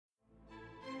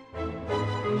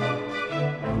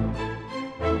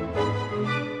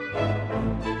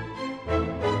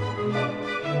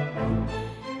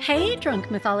Hey, Drunk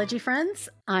Mythology friends.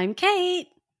 I'm Kate.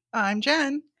 I'm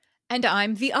Jen. And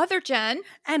I'm the other Jen.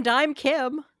 And I'm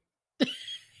Kim.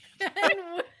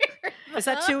 Is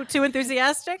that too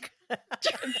enthusiastic?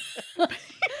 We're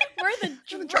the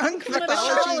Drunk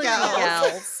Mythology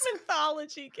Gals.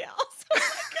 Mythology gals. Oh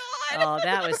my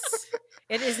God. Oh,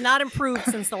 it is not improved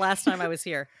since the last time I was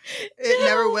here. It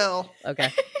never will.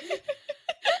 Okay.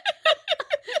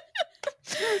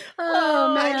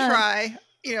 Oh, man. I try.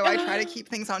 I try to keep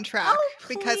things on track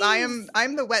because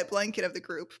I'm the wet blanket of the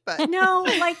group. But No,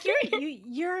 like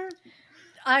you're.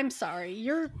 I'm sorry.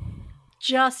 You're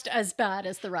just as bad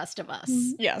as the rest of us.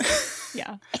 Yes.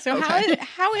 Yeah. So Okay.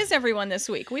 how is everyone this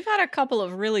week? We've had a couple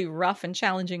of really rough and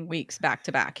challenging weeks back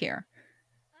to back here.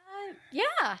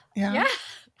 Yeah.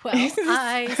 Well,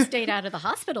 I stayed out of the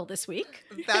hospital this week.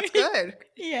 that's good.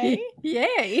 Yay.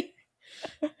 Yay.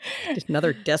 Just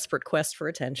another desperate quest for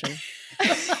attention.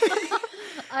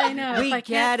 I know. We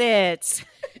get it.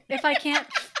 If I can't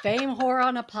fame whore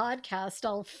on a podcast,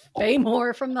 I'll fame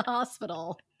whore from the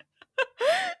hospital.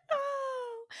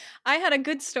 Oh, I had a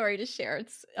good story to share.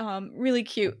 It's really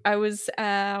cute. I was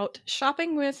out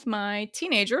shopping with my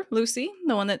teenager, Lucy,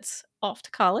 the one that's off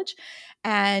to college.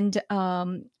 And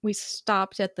we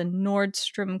stopped at the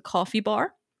Nordstrom coffee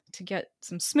bar to get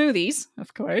some smoothies,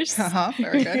 of course.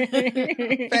 Very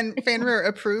good. Fenrir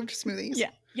approved smoothies.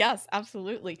 Yeah. Yes,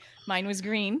 absolutely. Mine was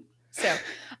green. So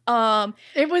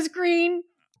It was green.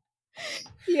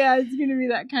 yeah, it's gonna be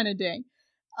that kind of day.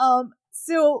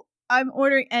 So I'm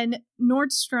ordering, and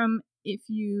Nordstrom, if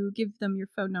you give them your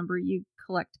phone number, you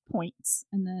collect points,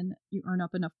 and then you earn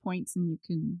up enough points, and you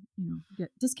can,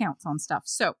 get discounts on stuff.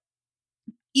 So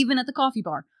even at the coffee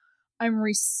bar, I'm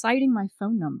reciting my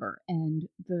phone number, and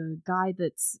the guy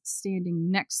that's standing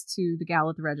next to the gal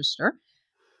at the register,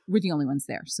 we're the only ones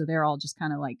there, so they're all just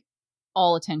kind of like,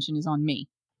 all attention is on me.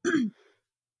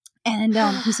 And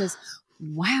he says,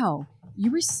 wow,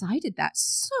 you recited that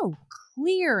so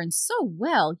clear and so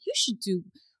well. You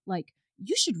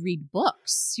should read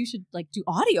books. You should do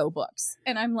audiobooks.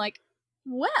 And I'm like,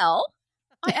 well,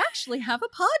 I actually have a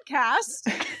podcast.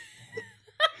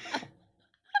 And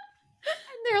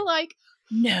they're like,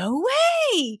 no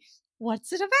way.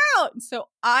 What's it about? And so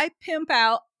I pimp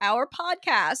out our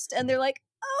podcast, and they're like,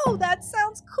 oh, that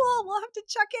sounds cool. We'll have to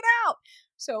check it out.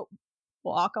 So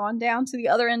walk on down to the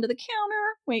other end of the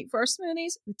counter, wait for our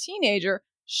smoothies. The teenager,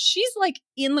 she's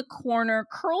in the corner,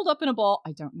 curled up in a ball.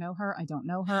 I don't know her. I don't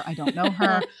know her. I don't know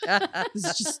her. This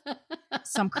is just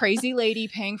some crazy lady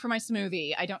paying for my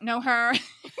smoothie. I don't know her.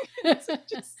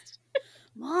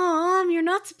 Mom, you're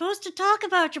not supposed to talk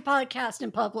about your podcast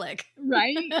in public.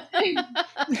 Right?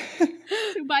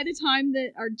 So by the time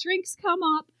that our drinks come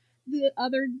up,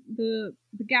 the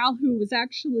gal who was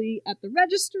actually at the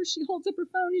register, she holds up her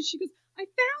phone and she goes, I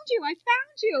found you.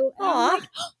 And I'm like,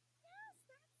 oh, yes,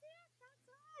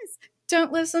 that's us.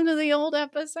 Don't listen to the old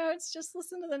episodes, just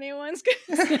listen to the new ones.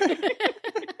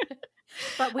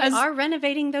 But we are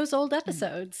renovating those old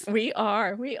episodes. We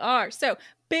are. So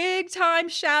big time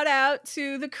shout out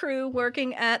to the crew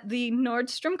working at the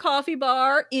Nordstrom Coffee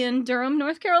Bar in Durham,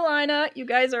 North Carolina. You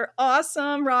guys are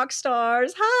awesome rock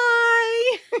stars.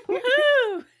 Hi.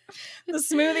 Woohoo. The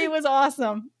smoothie was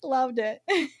awesome. Loved it.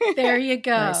 There you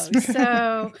go. Nice.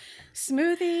 So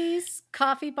smoothies,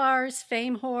 coffee bars,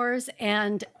 fame whores,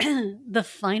 and the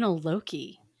final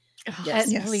Loki. At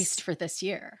least for this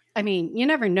year. I mean, you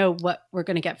never know what we're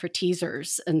going to get for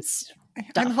teasers and stuff.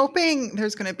 I'm hoping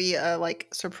there's going to be a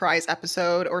surprise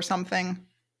episode or something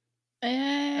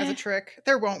as a trick.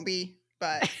 There won't be,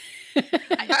 but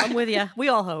I'm with you. We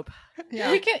all hope.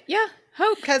 yeah. We can,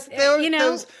 hope. Because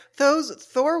those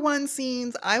Thor 1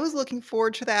 scenes, I was looking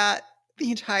forward to that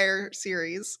the entire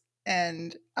series,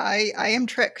 and I am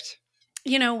tricked.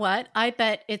 You know what? I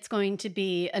bet it's going to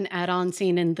be an add-on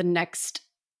scene in the next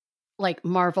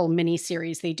Marvel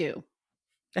miniseries they do.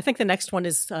 I think the next one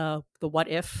is the What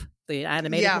If, the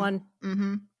animated one.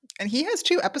 Mm-hmm. And he has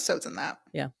 2 episodes in that.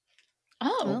 Yeah.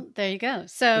 Oh, Well, there you go.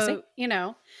 So,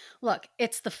 look,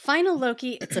 it's the final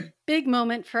Loki. It's a big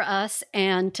moment for us.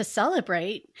 And to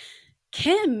celebrate,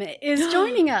 Kim is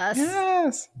joining us.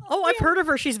 Yes. Oh, I've heard of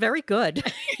her. She's very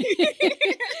good.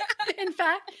 In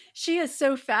fact, she is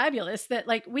so fabulous that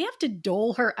we have to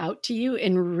dole her out to you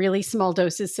in really small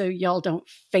doses so y'all don't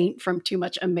faint from too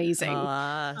much amazing.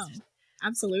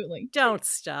 absolutely. Don't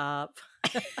stop.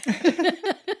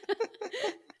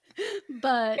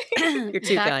 But too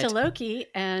back to kind. Loki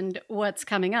and what's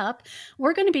coming up.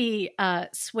 We're going to be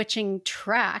switching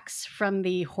tracks from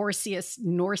the horsiest,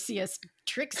 Norsiest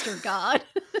trickster god.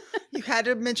 You had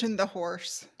to mention the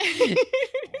horse.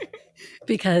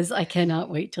 because I cannot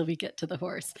wait till we get to the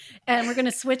horse. And we're going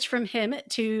to switch from him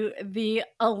to the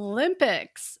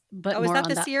Olympics. But is that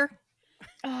this year?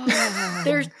 Oh.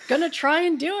 They're going to try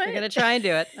and do it. They're going to try and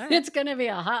do it. Right. It's going to be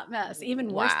a hot mess,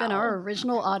 even worse than our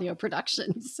original audio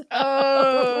productions.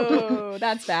 Oh,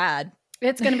 that's bad.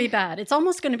 It's going to be bad. It's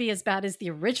almost going to be as bad as the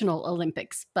original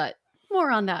Olympics, but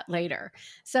more on that later.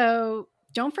 So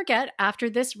don't forget, after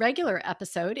this regular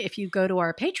episode, if you go to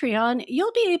our Patreon,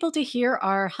 you'll be able to hear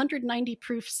our 190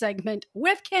 proof segment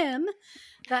with Kim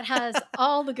that has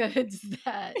all the goods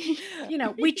that,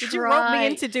 we try. Did you rope me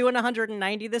into doing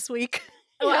 190 this week?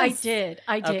 Oh, yes. I did.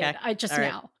 Okay. I just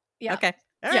now. Yeah. Okay.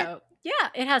 All right. Yeah,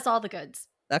 it has all the goods.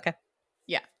 Okay.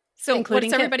 Yeah. So including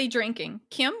what's everybody drinking?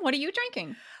 Kim, what are you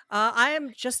drinking? I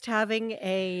am just having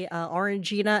a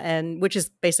Orangina, which is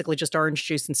basically just orange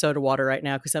juice and soda water right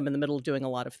now because I'm in the middle of doing a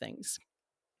lot of things.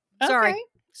 Okay.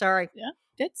 Sorry. Yeah.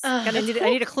 It's I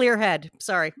need a clear head.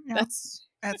 Sorry. Yeah,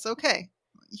 that's okay.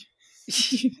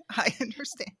 I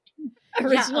understand.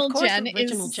 Original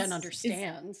Jen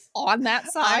understands. Is on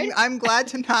that side. I'm glad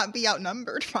to not be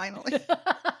outnumbered finally.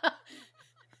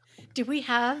 Do we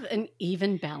have an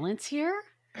even balance here?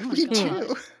 We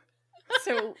do.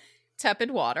 So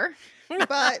tepid water.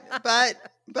 But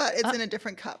it's in a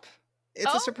different cup.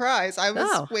 It's a surprise. I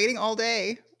was waiting all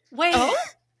day. Wait. Oh?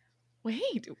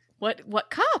 Wait. What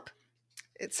cup?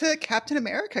 It's a Captain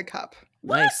America cup.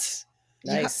 Nice.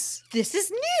 Yeah. Nice. This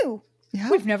is new. Yeah.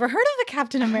 We've never heard of a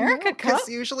Captain America cup. Because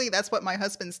usually that's what my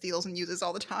husband steals and uses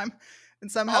all the time.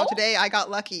 And somehow today I got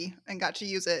lucky and got to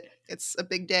use it. It's a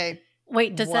big day.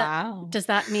 Wait, does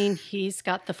that mean he's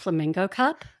got the flamingo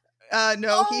cup?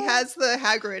 No, he has the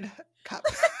Hagrid cup.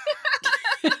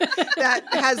 That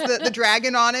has the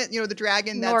dragon on it. The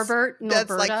dragon that's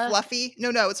like fluffy.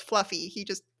 No, it's fluffy. He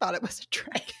just thought it was a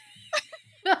dragon.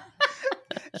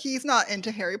 He's not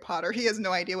into Harry Potter. He has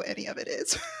no idea what any of it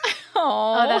is.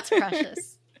 Oh, that's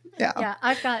precious. Yeah.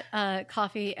 I've got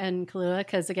coffee and Kahlua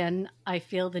because, again, I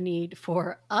feel the need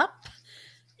for up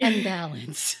and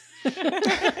balance.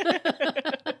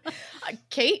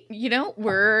 Kate,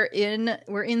 we're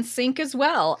in sync as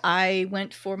well. I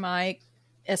went for my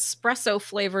espresso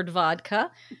flavored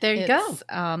vodka. There you go.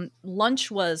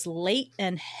 Lunch was late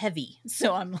and heavy,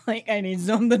 so I'm like, I need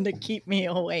something to keep me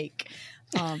awake.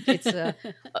 It's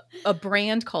a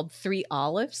brand called 3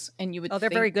 Olives, and you would they're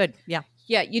very good. Yeah,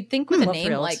 you'd think with a Love name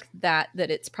thrills. like that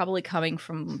it's probably coming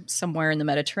from somewhere in the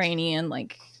Mediterranean,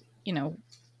 like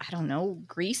I don't know,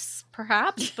 Greece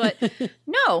perhaps, but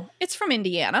no, it's from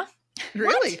Indiana.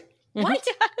 Really? What?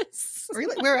 Yes.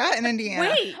 Really? We're at in Indiana.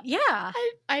 Wait, yeah.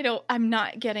 I'm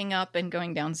not getting up and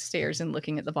going downstairs and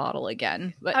looking at the bottle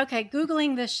again. But okay,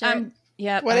 Googling this shit.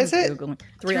 What is it? Googling.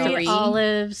 3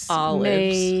 olives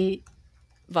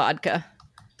vodka.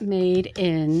 Made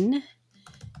in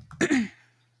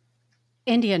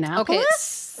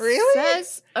Indianapolis?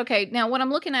 Okay. Really? Now what I'm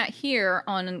looking at here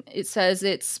it says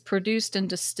it's produced and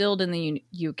distilled in the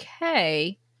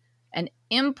UK and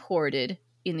imported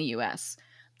in the US.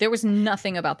 There was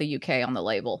nothing about the UK on the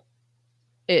label.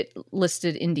 It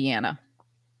listed Indiana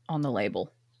on the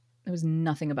label. There was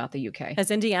nothing about the UK.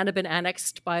 Has Indiana been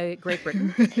annexed by Great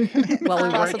Britain? While we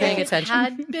weren't paying If it attention.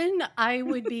 had been, I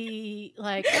would be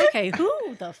like, okay,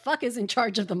 who the fuck is in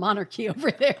charge of the monarchy over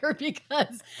there?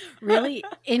 Because really,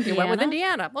 Indiana? You went with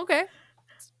Indiana. Okay.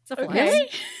 It's a flex. Really?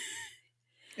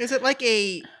 Is it like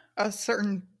a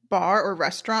certain bar or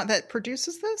restaurant that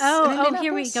produces this? Oh,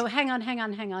 here we go. Hang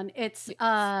on. It's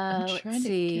let's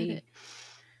see.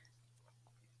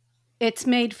 It's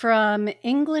made from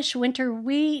English winter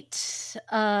wheat.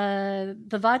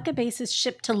 The vodka base is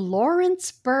shipped to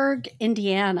Lawrenceburg,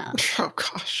 Indiana. Oh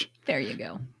gosh. There you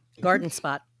go. Garden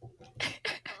spot.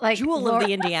 Like Jewel of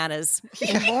the Indianas.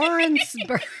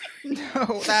 Lawrenceburg.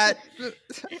 No, that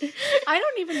I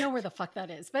don't even know where the fuck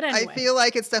that is. But anyway. I feel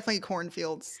like it's definitely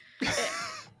cornfields.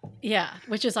 Yeah,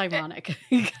 which is ironic.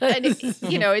 And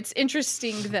it's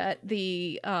interesting that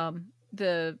the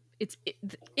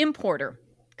importer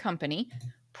company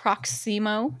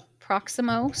Proximo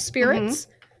Spirits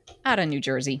out of New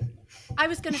Jersey. I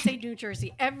was going to say New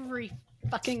Jersey. Every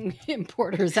fucking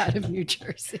importer's out of New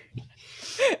Jersey.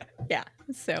 Yeah.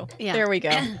 So there we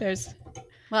go. There's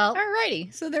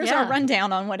alrighty. So there's our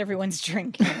rundown on what everyone's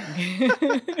drinking.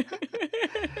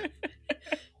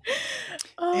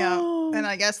 Yeah. And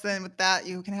I guess then with that,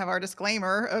 you can have our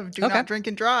disclaimer of do not drink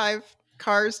and drive.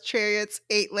 Cars, chariots,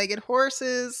 8-legged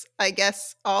horses. I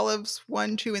guess olives,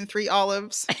 1, 2, and 3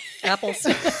 olives. Apples.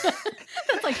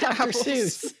 That's like Dr.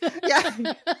 Seuss.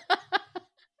 Yeah.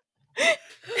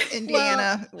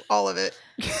 Indiana, all of it.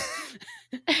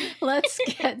 Let's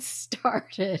get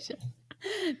started.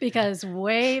 Because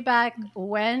way back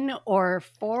when, or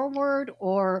forward,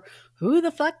 or who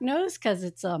the fuck knows, because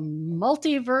it's a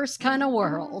multiverse kind of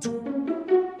world.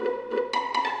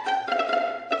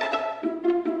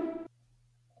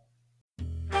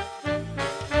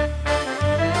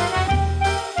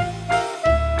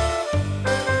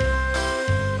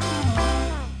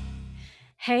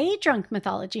 Hey, Drunk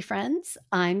Mythology friends.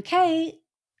 I'm Kate.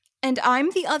 And I'm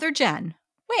the other Jen.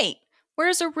 Wait,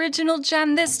 where's original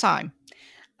Jen this time?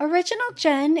 Original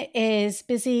Jen is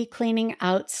busy cleaning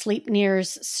out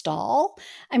Sleipnir's stall.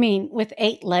 I mean, with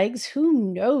 8 legs,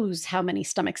 who knows how many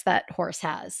stomachs that horse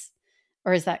has?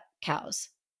 Or is that cows?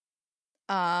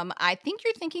 I think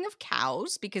you're thinking of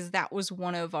cows because that was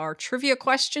one of our trivia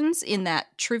questions in that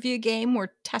trivia game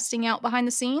we're testing out behind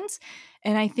the scenes.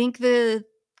 And I think the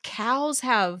cows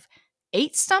have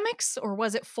 8 stomachs, or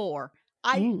was it 4?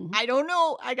 I don't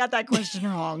know. I got that question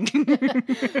wrong.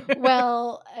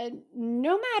 Well,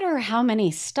 no matter how many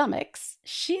stomachs,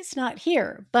 she's not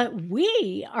here. But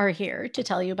we are here to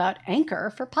tell you about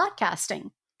Anchor for podcasting.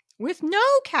 With no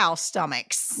cow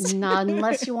stomachs. Not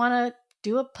unless you want to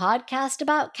do a podcast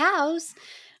about cows,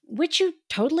 which you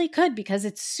totally could because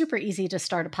it's super easy to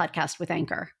start a podcast with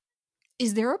Anchor.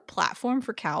 Is there a platform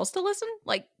for cows to listen?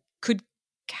 Like, could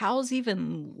cows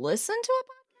even listen to a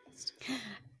podcast?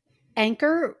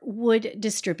 Anchor would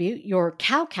distribute your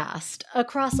Cowcast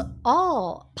across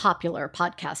all popular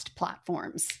podcast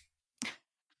platforms.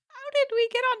 How did we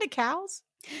get onto cows?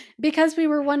 Because we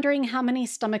were wondering how many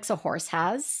stomachs a horse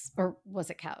has, or was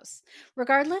it cows?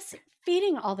 Regardless,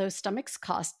 feeding all those stomachs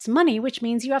costs money, which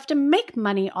means you have to make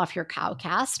money off your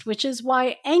Cowcast, which is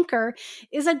why Anchor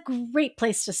is a great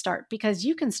place to start because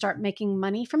you can start making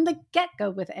money from the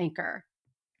get-go with Anchor.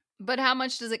 But how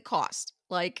much does it cost?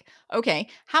 Like, okay,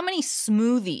 how many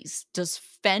smoothies does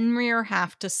Fenrir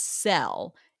have to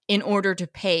sell in order to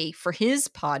pay for his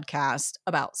podcast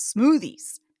about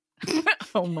smoothies?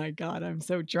 Oh my God, I'm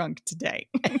so drunk today.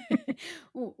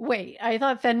 Wait, I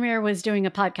thought Fenrir was doing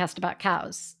a podcast about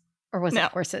cows. Or was it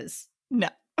horses? No.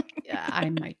 Yeah, I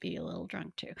might be a little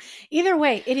drunk too. Either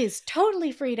way, it is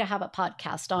totally free to have a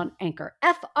podcast on Anchor.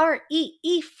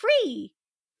 Free, free.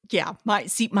 Yeah,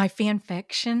 my fan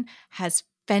fiction has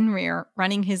Fenrir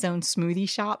running his own smoothie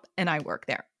shop, and I work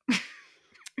there.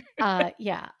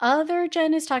 Yeah. Other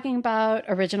Jen is talking about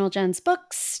original Jen's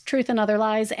books, Truth and Other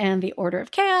Lies, and The Order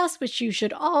of Chaos, which you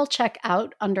should all check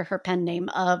out under her pen name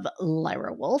of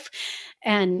Lyra Wolf.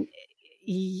 And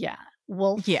yeah,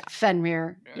 Wolf,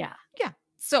 Fenrir, yeah.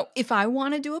 So if I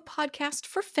want to do a podcast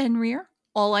for Fenrir,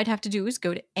 all I'd have to do is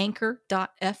go to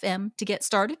anchor.fm to get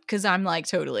started, because I'm like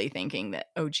totally thinking that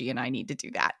OG and I need to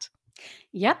do that.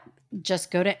 Yep.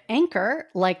 Just go to Anchor,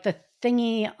 like the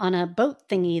thingy on a boat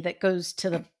thingy that goes to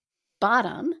the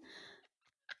bottom.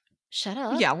 Shut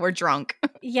up. Yeah, we're drunk.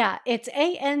 Yeah, it's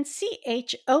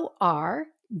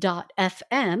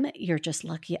ANCHOR.FM. You're just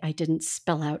lucky I didn't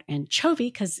spell out anchovy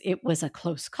because it was a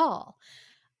close call.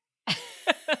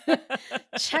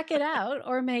 Check it out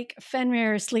or make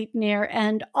Fenrir, Sleipnir,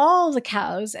 and all the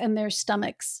cows and their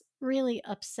stomachs really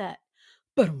upset.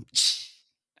 Boom.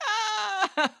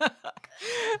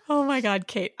 Oh my God,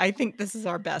 Kate, I think this is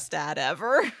our best ad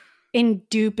ever.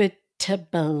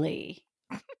 Indubitably.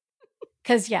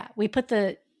 Because, yeah, we put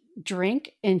the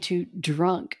drink into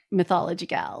drunk mythology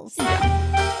gals. Yeah.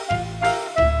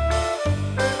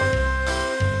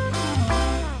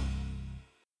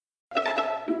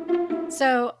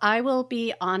 So I will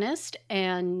be honest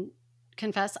and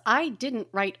confess, I didn't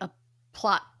write a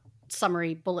plot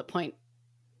summary bullet point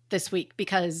this week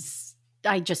because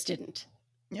I just didn't.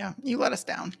 Yeah, you let us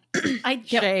down.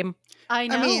 Shame. I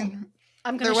know. I mean,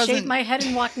 I'm going to shave my head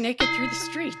and walk naked through the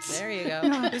streets. There you go.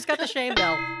 Who's got the shame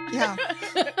bell? Yeah.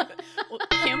 Well,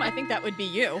 Kim, I think that would be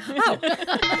you. Oh.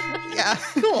 Yeah.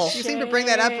 Cool. You seem to bring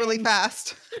that up really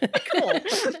fast. Cool.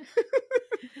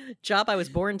 Job I was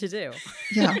born to do.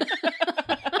 Yeah.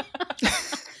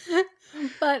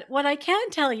 But what I can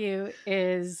tell you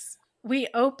is we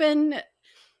open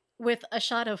with a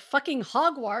shot of fucking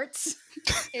Hogwarts.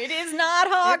 It is not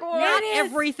Hogwarts. Not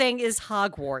everything is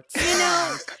Hogwarts. You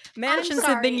know, mansions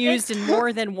have been used in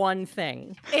more than one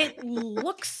thing. It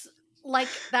looks like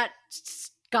that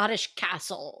Scottish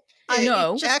castle.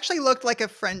 It actually looked like a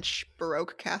French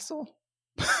Baroque castle.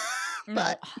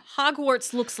 But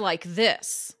Hogwarts looks like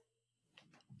this.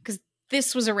 Because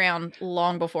this was around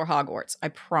long before Hogwarts, I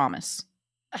promise.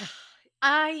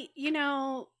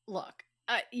 Look,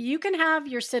 you can have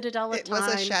your Citadel at time. It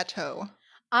was a chateau.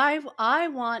 I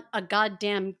want a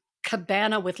goddamn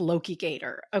cabana with Loki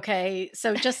Gator. Okay,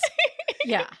 so just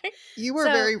yeah. You were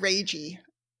very ragey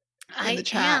in the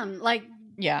chat. Am like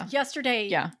yesterday.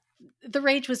 Yeah, the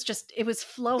rage was just, it was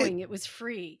flowing. It was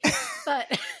free.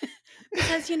 But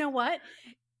because you know what?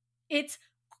 It's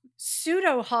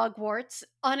pseudo Hogwarts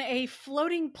on a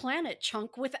floating planet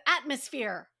chunk with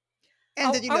atmosphere.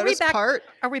 And did you notice part?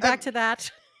 Are we back to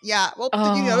that? Yeah. Well,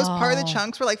 did you notice part of the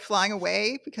chunks were like flying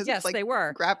away because yes, it's like they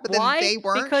were. But why? Then they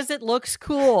weren't. Because it looks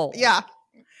cool. Yeah.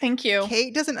 Thank you.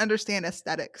 Kate doesn't understand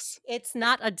aesthetics. It's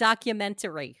not a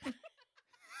documentary.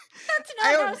 That's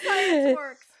not how science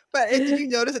works. But did you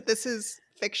notice that this is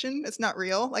fiction? It's not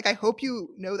real. Like, I hope you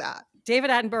know that. David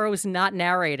Attenborough is not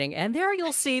narrating, and there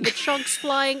you'll see the chunks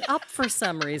flying up for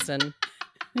some reason.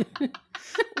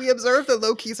 We observe the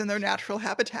Lokis in their natural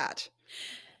habitat.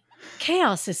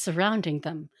 Chaos is surrounding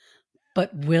them,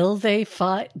 but will they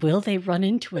fight? Will they run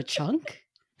into a chunk?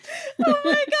 Oh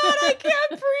my God, I can't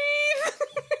breathe.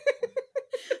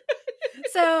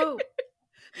 So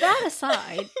that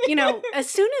aside, you know, as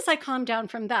soon as I calm down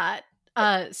from that,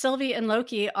 Sylvie and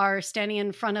Loki are standing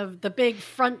in front of the big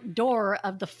front door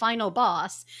of the final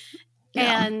boss.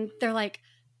 Yeah. And they're like,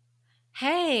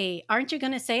 hey, aren't you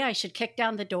going to say I should kick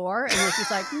down the door? And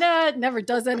Loki's like, nah, it never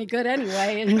does any good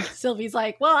anyway. And Sylvie's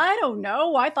like, well, I don't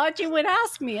know. I thought you would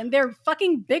ask me. And they're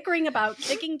fucking bickering about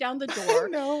kicking down the door.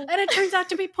 And it turns out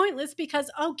to be pointless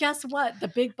because, oh, guess what? The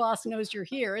big boss knows you're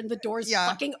here and the door's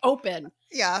fucking open.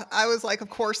 Yeah, I was like, of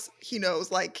course he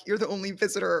knows. Like, you're the only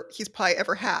visitor he's probably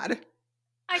ever had.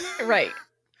 Right.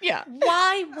 Yeah.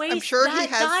 Why waste that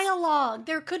dialogue?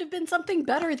 There could have been something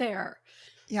better there.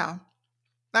 Yeah.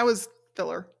 That was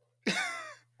filler.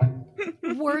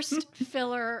 Worst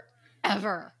filler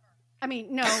ever. I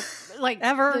mean, no, like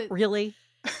ever? Really?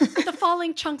 The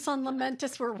falling chunks on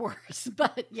Lamentus were worse,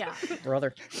 but yeah.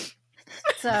 Brother.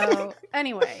 So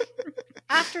anyway,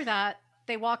 after that,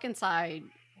 they walk inside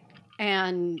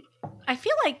and I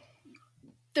feel like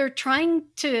they're trying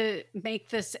to make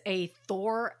this a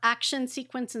Thor action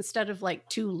sequence instead of like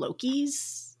two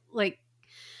Lokis. Like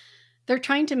they're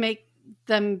trying to make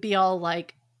them be all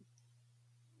like,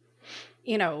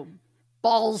 you know,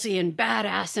 ballsy and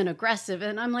badass and aggressive.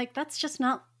 And I'm like, that's just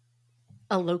not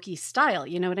a Loki style.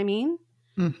 You know what I mean?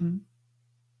 Mm-hmm.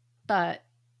 But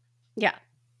yeah.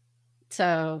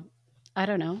 So I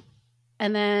don't know.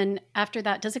 And then after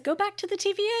that, does it go back to the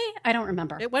TVA? I don't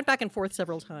remember. It went back and forth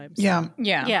several times. Yeah.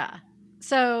 Yeah. Yeah.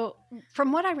 So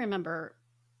from what I remember.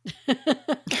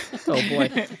 Oh,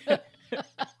 boy.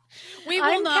 We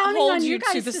will not hold you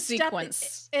to the sequence.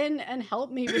 Step in and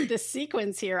help me with this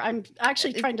sequence here. I'm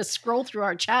actually trying to scroll through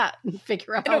our chat and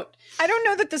figure out. I don't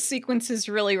know that the sequence is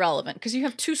really relevant because you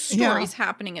have two stories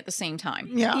happening at the same time.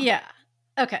 Yeah. Yeah.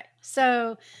 Okay.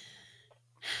 So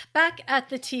back at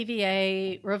the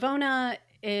TVA, Ravonna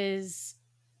is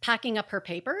packing up her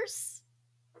papers.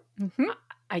 Mm-hmm.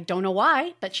 I don't know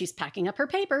why, but she's packing up her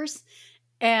papers.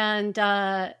 And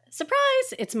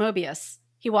surprise, it's Mobius.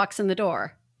 He walks in the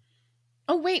door.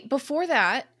 Oh, wait, before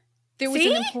that, there was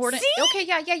an important... Okay,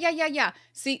 yeah.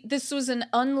 See, this was an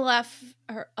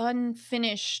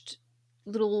unfinished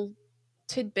little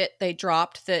tidbit they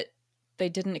dropped that they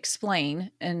didn't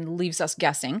explain and leaves us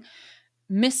guessing.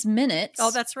 Miss Minutes...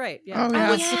 Oh, that's right. Yeah.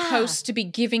 Was supposed to be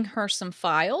giving her some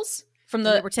files from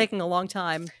the... They were taking a long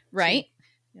time. Right?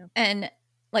 Yeah. And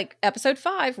like episode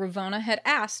 5, Ravonna had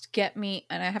asked, get me...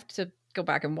 And I have to go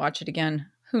back and watch it again.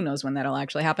 Who knows when that'll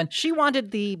actually happen. She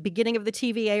wanted the beginning of the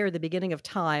TVA or the beginning of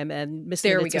time, and Miss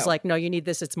Minutes is like, no, you need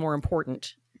this. It's more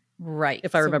important. Right.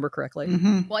 If I remember correctly.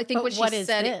 Mm-hmm. Well, I think what she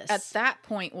said at that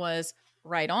point was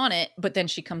right on it, but then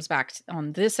she comes back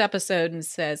on this episode and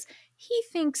says, he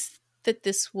thinks that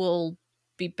this will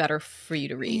be better for you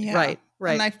to read. Yeah.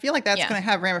 Right. And I feel like that's going to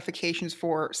have ramifications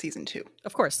for season 2.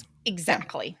 Of course.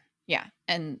 Exactly. Yeah.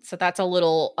 And so that's a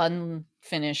little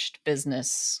unfinished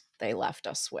business they left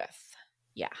us with.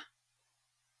 Yeah.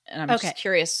 And I'm just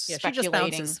curious,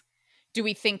 speculating. She just do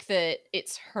we think that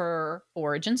it's her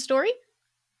origin story?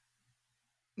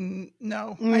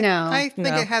 No. No. I think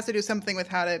it has to do something with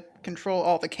how to control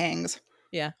all the Kangs.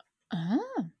 Yeah.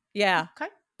 Oh. Yeah. Okay.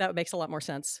 That makes a lot more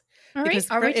sense. All right.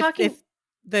 Are we talking...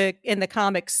 in the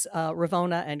comics,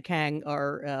 Ravonna and Kang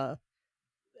are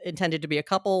intended to be a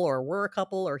couple or were a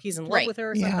couple or he's in love with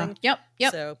her or something. Yep.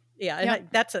 So, and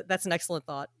that's an excellent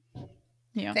thought.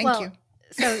 Yeah. Thank you.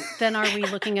 So then are we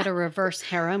looking at a reverse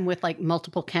harem with like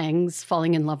multiple Kangs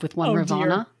falling in love with one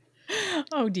Ravonna?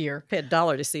 Oh dear. Pay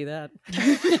 $1 to see that.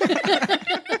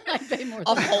 I pay more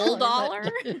than a whole dollar.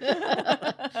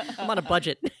 I'm on a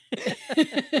budget.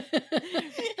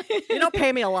 You don't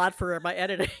pay me a lot for my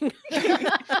editing.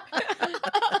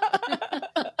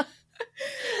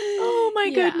 Oh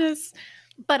my goodness.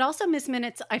 But also Miss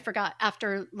Minutes, I forgot,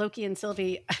 after Loki and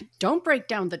Sylvie don't break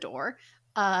down the door.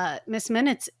 Miss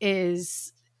Minutes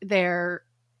is they're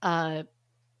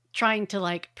trying to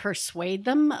like persuade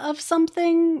them of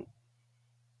something.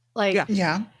 Like,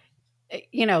 yeah.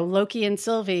 You know, Loki and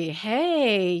Sylvie,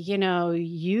 hey, you know,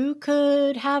 you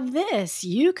could have this,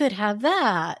 you could have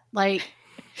that. Like,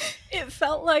 it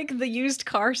felt like the used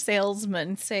car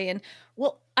salesman saying,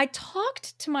 well, I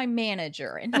talked to my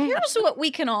manager and here's what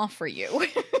we can offer you.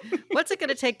 What's it going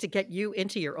to take to get you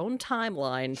into your own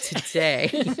timeline today?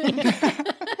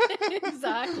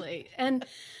 Exactly. And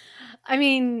I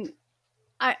mean,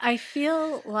 I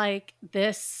feel like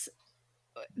this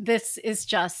is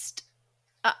just,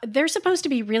 they're supposed to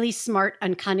be really smart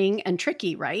and cunning and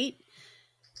tricky, right?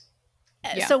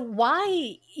 Yeah. So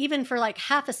why, even for like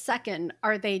half a second,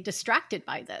 are they distracted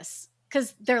by this?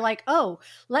 Because they're like, oh,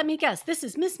 let me guess, this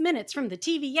is Miss Minutes from the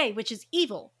TVA, which is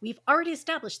evil. We've already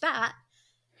established that,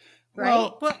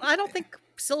 right? Well, I don't think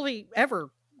Sylvie ever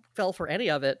fell for any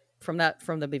of it from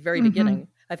the very beginning.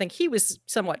 I think he was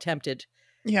somewhat tempted.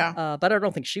 Yeah. But I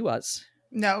don't think she was.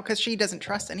 No, because she doesn't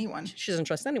trust anyone. She doesn't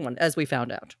trust anyone, as we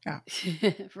found out. Yeah.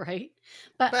 Right.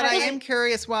 But I am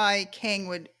curious why Kang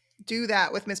would do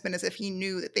that with Miss Minutes if he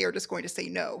knew that they were just going to say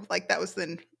no. Like, that was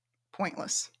then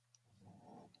pointless.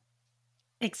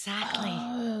 Exactly.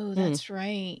 Oh, that's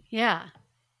right. Yeah.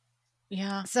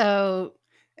 Yeah. So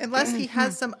unless he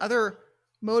has some other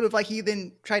motive, like he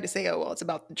then tried to say, oh, well, it's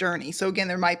about the journey. So again,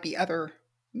 there might be other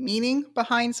meaning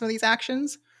behind some of these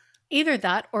actions. Either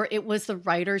that, or it was the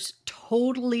writers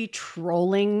totally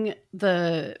trolling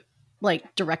the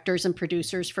like directors and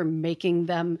producers for making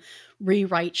them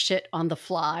rewrite shit on the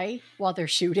fly while they're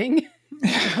shooting.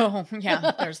 Oh,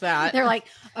 yeah, there's that. They're like,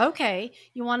 okay,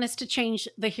 you want us to change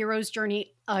the hero's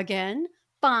journey again?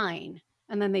 Fine.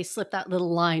 And then they slip that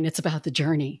little line, it's about the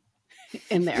journey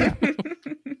in there.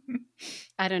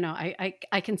 I don't know.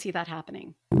 I can see that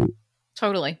happening.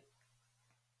 Totally.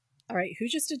 All right, who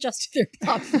just adjusted their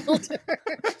pop filter?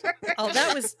 Oh,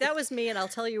 that was me, and I'll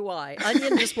tell you why.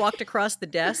 Onion just walked across the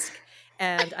desk,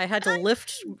 and I had to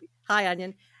lift. Hi,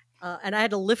 Onion. And I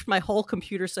had to lift my whole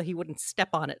computer so he wouldn't step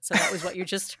on it. So that was what you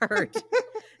just heard.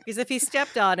 Because if he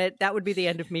stepped on it, that would be the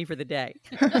end of me for the day.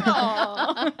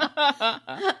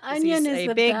 Onion is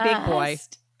a big boy.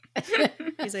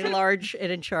 He's a large and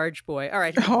in charge boy. All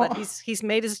right, but he's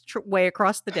made his way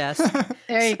across the desk.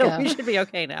 There you go. We should be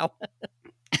okay now.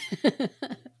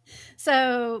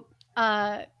 So,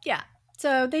 yeah.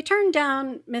 So they turn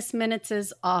down Miss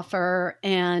Minutes' offer,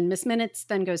 and Miss Minutes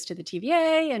then goes to the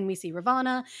TVA, and we see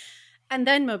Ravonna, and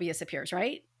then Mobius appears,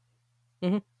 right?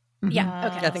 Mm-hmm. Yeah.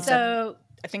 Okay. I think so.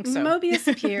 I think so. Mobius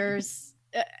appears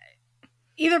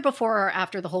either before or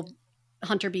after the whole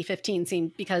Hunter B-15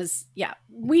 scene, because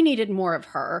we needed more of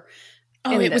her.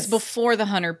 Oh, it was before the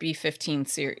Hunter B-15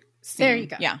 scene. There you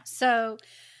go. Yeah. So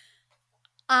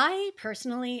I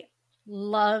personally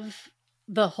love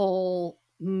the whole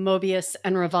Mobius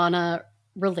and Ravonna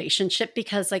relationship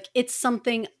because like it's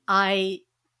something I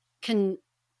can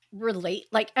relate,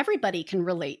 like everybody can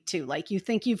relate to. Like you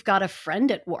think you've got a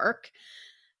friend at work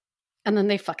and then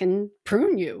they fucking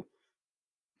prune you.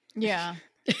 Yeah.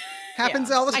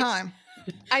 Happens all the time.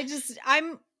 I guess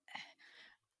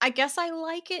I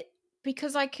like it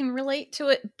because I can relate to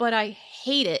it, but I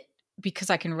hate it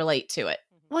because I can relate to it.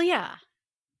 Well, yeah.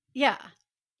 Yeah.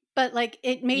 But like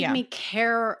it made me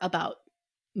care about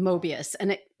Mobius,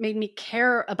 and it made me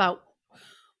care about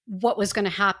what was going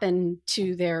to happen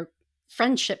to their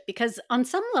friendship, because on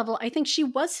some level I think she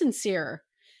was sincere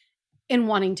in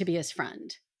wanting to be his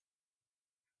friend.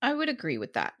 I would agree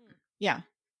with that. Yeah.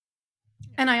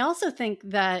 And I also think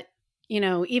that, you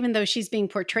know, even though she's being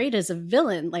portrayed as a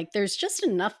villain, like there's just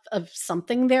enough of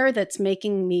something there that's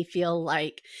making me feel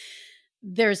like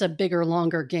there's a bigger,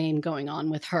 longer game going on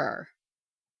with her.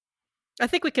 I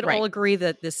think we could all agree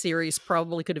that this series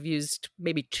probably could have used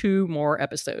maybe 2 more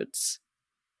episodes.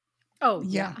 Oh,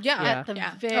 yeah. At the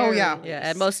very least. Yeah,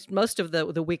 and most of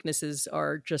the weaknesses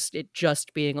are just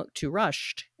being too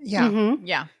rushed. Yeah. Mm-hmm.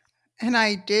 Yeah. And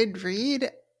I did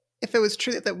read, if it was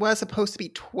true, that was supposed to be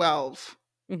 12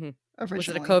 originally. Was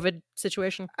it a COVID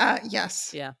situation?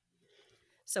 Yes. Yeah.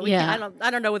 So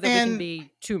I don't know whether we can be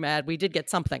too mad. We did get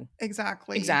something.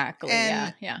 Exactly.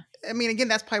 And, yeah. I mean, again,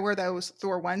 that's probably where those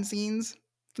Thor 1 scenes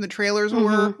from the trailers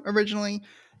were originally.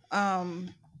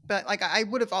 But like, I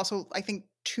would have also, I think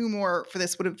 2 more for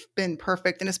this would have been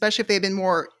perfect. And especially if they had been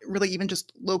more really even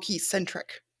just Loki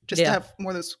centric, just to have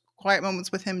more of those quiet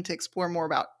moments with him to explore more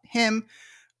about him.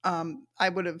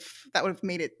 That would have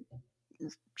made it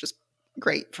just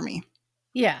great for me.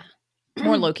 Yeah.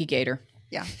 More Loki Gator.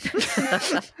 Yeah.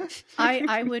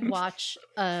 I would watch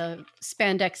a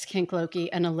Spandex Kink Loki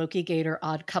and a Loki Gator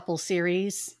odd couple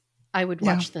series I would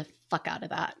watch the fuck out of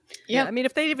that. Yeah. I mean,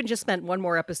 if they even just spent one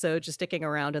more episode just sticking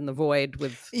around in the void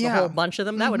with a whole bunch of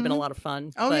them, that would have been a lot of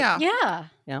fun. Oh, yeah. Yeah.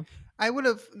 Yeah. I would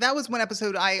have, that was one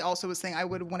episode I also was saying I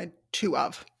would have wanted 2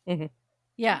 of. Mm-hmm.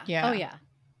 Yeah. Oh, yeah.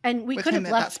 And we could have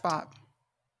left that spot.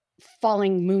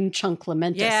 Falling Moon Chunk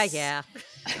Lamentus. Yeah.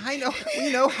 I know.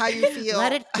 We know how you feel.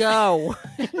 Let it go.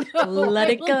 Let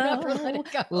it go. Let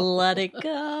it go. Let it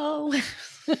go.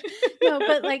 No,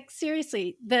 but like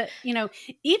seriously,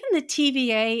 even the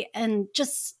TVA and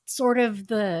just sort of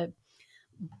the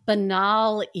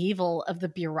banal evil of the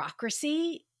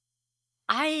bureaucracy,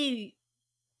 I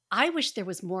wish there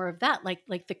was more of that.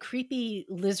 Like the creepy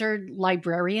lizard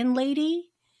librarian lady.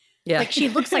 Yeah. Like she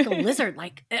looks like a lizard.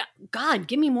 Like, God,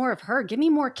 give me more of her. Give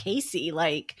me more Casey.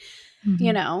 Like,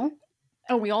 Oh,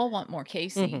 we all want more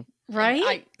Casey.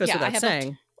 Right? That's what I'm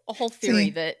saying. A whole theory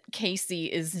that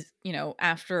Casey is,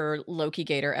 after Loki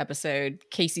Gator episode,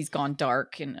 Casey's gone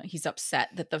dark and he's upset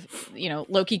that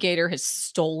Loki Gator has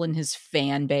stolen his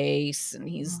fan base and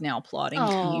he's now plotting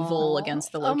evil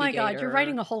against the Loki Gator. Oh my God, you're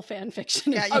writing a whole fan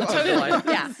fiction. Yeah, you are. Totally.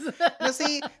 Yeah. Now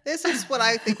see, this is what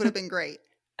I think would have been great.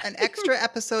 An extra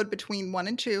episode between 1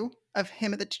 and 2 of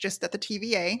him at the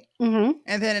TVA, and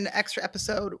then an extra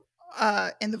episode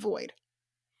in the void.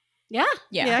 Yeah,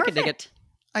 I could dig it.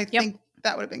 I think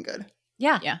that would have been good.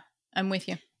 Yeah, I'm with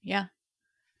you. Yeah.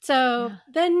 So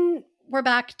then we're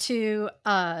back to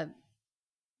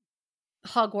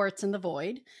Hogwarts in the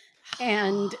void,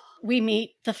 and we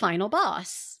meet the final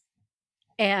boss,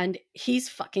 and he's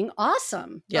fucking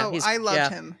awesome. Yeah, I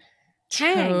loved him.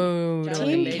 Kang.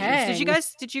 Totally. Team Kang.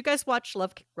 Did you guys watch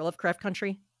Lovecraft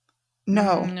Country?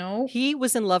 No. He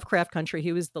was in Lovecraft Country.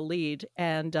 He was the lead,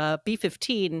 and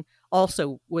B-15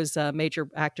 also was a major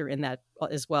actor in that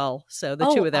as well. So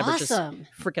the two of them are just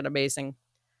freaking amazing.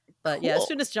 But yeah, as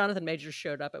soon as Jonathan Majors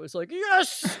showed up, it was like,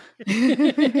 yes!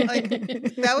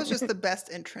 That was just the best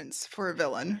entrance for a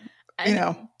villain.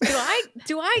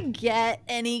 Do I get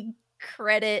any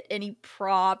credit, any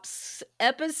props?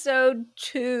 Episode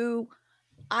 2,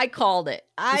 I called it.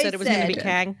 You said it was going to be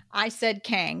Kang? I said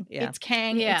Kang. Yeah. It's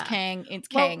Kang. Yeah. It's Kang. It's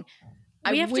Kang.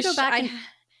 We have to go back and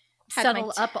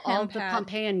settle up all the pad.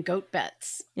 Pompeian goat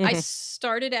bets. I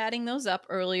started adding those up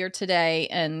earlier today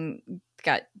and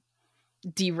got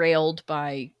derailed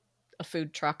by a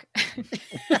food truck.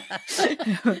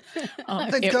 The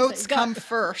goats come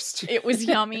first. It was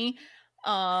yummy.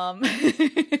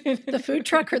 The food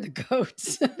truck or the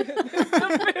goats?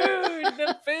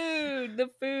 The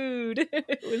food.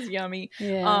 It was yummy.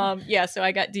 Yeah. So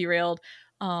I got derailed.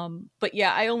 But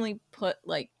yeah, I only put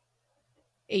like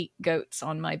 8 goats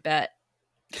on my bet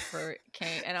for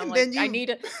Kang, and I'm like, I need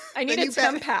a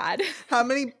temp pad. How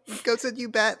many goats did you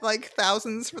bet? Like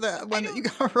thousands for the one that you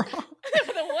got wrong.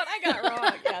 The one I got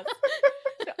wrong. Yes.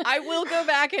 I will go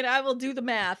back and I will do the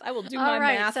math. I will do my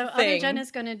math so thing. Other Jen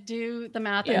is going to do the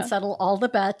math and settle all the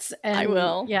bets. And I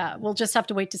will. Yeah, we'll just have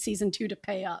to wait to season 2 to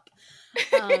pay up.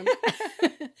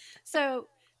 So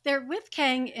they're with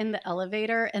Kang in the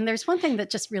elevator, and there's one thing that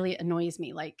just really annoys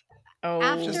me. Like,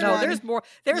 there's more.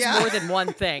 There's more than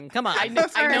one thing. Come on. I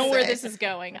know where this is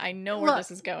going. I know where this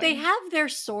is going. They have their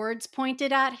swords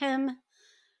pointed at him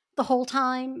the whole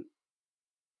time.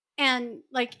 And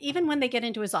like, even when they get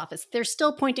into his office, they're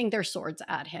still pointing their swords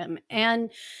at him. And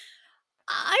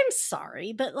I'm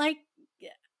sorry, but like,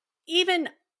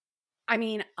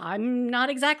 I'm not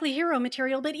exactly hero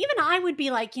material, but even I would be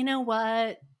like, you know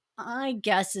what? I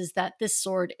guess is that this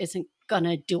sword isn't going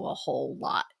to do a whole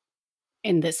lot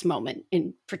in this moment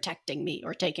in protecting me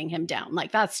or taking him down.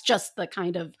 Like, that's just the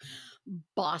kind of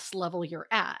boss level you're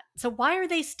at. So why are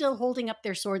they still holding up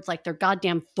their swords like they're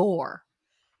goddamn Thor?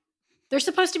 They're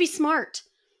supposed to be smart.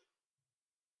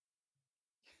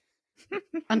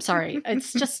 I'm sorry.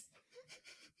 It's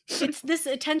this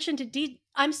attention to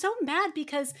I'm so mad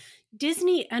because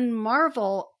Disney and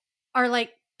Marvel are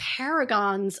like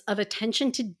paragons of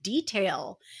attention to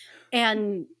detail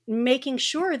and making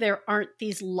sure there aren't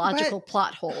these logical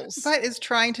plot holes. But is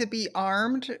trying to be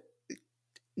armed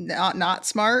not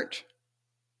smart?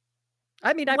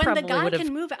 I mean, when the guy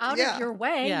can move out of your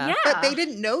way, yeah. But they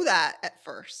didn't know that at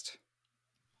first.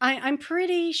 I'm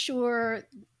pretty sure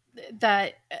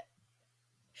that,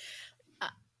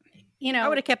 I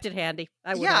would have kept it handy.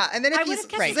 I would. Yeah, and then if he's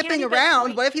zipping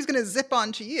around, what if he's going to zip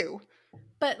onto you?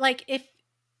 But like, I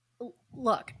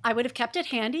would have kept it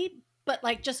handy, but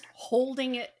like just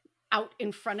holding it out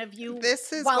in front of you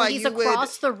while he's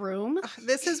across the room.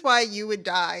 This is why you would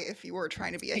die if you were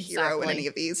trying to be a hero in any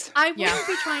of these. I wouldn't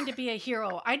be trying to be a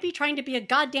hero. I'd be trying to be a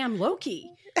goddamn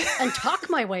Loki and talk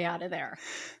my way out of there.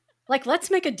 Like, let's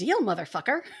make a deal,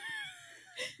 motherfucker.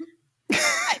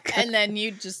 And then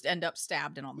you'd just end up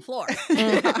stabbed and on the floor.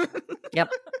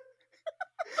 Yep.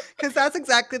 Because that's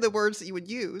exactly the words that you would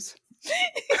use.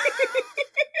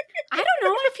 I don't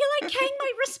know. I feel like Kang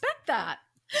might respect that.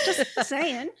 Just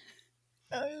saying.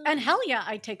 And hell yeah,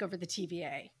 I'd take over the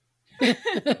TVA.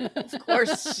 Of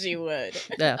course she would.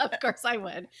 Yeah. Of course I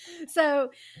would.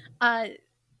 So,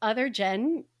 other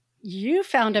Jen, you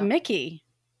found a Mickey.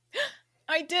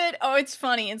 I did. Oh, it's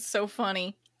funny. It's so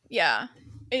funny. Yeah.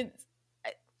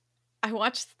 I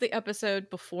watched the episode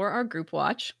before our group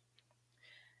watch,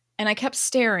 and I kept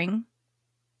staring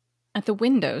at the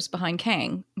windows behind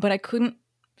Kang, but I couldn't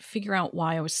figure out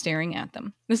why I was staring at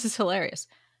them. This is hilarious.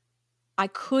 I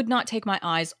could not take my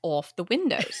eyes off the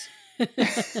windows.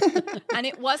 And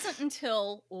it wasn't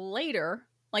until later,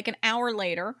 like an hour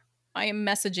later, I am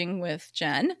messaging with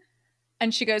Jen,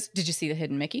 and she goes, "Did you see the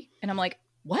hidden Mickey?" And I'm like,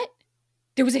 "What?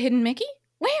 There was a hidden Mickey?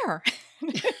 Where?"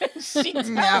 She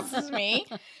tells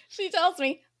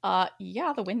me,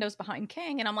 yeah, the window's behind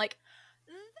Kang. And I'm like,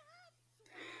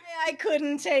 I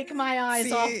couldn't take my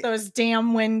eyes off those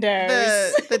damn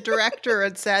windows. The director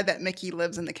had said that Mickey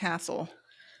lives in the castle.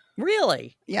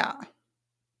 Really? Yeah.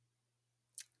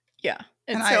 Yeah.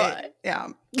 And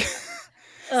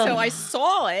so I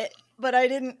saw it, but I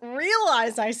didn't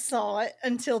realize I saw it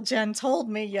until Jen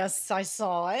told me, yes, I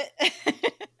saw it.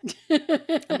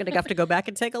 I'm going to have to go back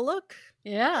and take a look.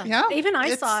 Yeah. Even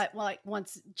I saw it like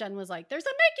once Jen was like, "There's a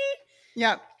Mickey."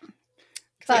 Yeah.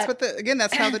 That's what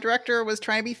that's how the director was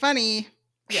trying to be funny.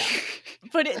 Yeah.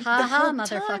 But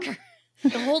motherfucker.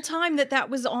 The whole time that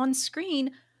was on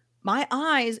screen, my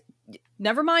eyes,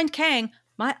 never mind Kang,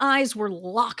 my eyes were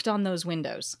locked on those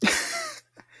windows.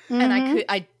 And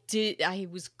I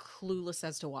was clueless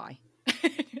as to why.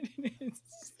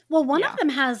 Well, one of them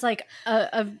has like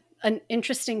an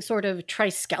interesting sort of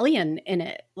triskelion in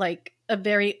it, like a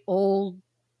very old,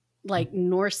 like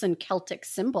Norse and Celtic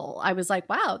symbol. I was like,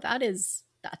 wow, that's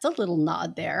a little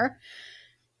nod there.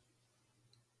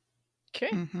 Okay.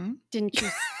 Mm-hmm. Didn't you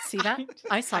see that?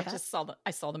 I saw that.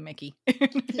 I saw the Mickey.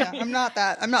 Yeah, I'm not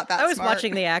that. I was smart.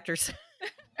 watching the actors.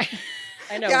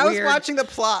 I know. Yeah, I was watching the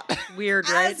plot. Weird,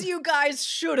 right? As you guys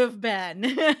should have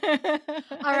been.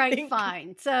 All right,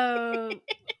 fine. So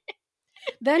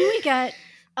then we get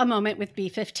a moment with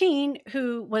B-15,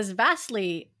 who was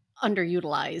vastly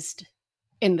underutilized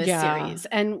in this series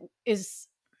and is,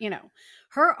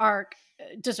 her arc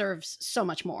deserves so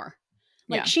much more.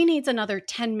 Like she needs another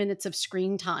 10 minutes of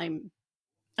screen time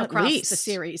across the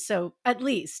series. So at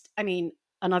least,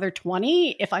 another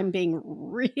 20 if I'm being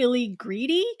really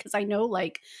greedy, because I know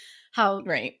like how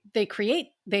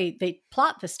they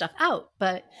plot this stuff out.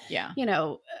 But,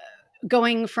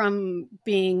 going from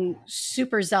being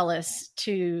super zealous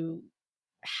to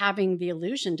having the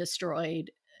illusion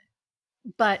destroyed.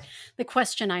 But the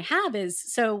question I have is,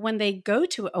 so when they go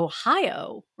to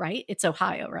Ohio, right? It's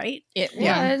Ohio, right? It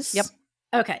was. Yep.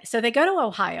 Okay. So they go to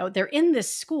Ohio. They're in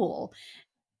this school.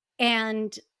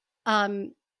 And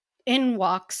in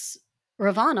walks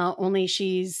Ravonna, only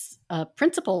she's a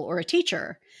principal or a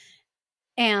teacher.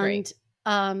 And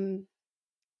I'm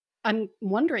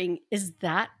wondering, is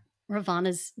that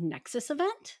Ravonna's Nexus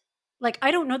event? Like,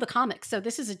 I don't know the comics, so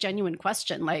this is a genuine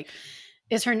question. Like,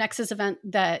 is her Nexus event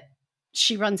that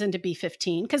she runs into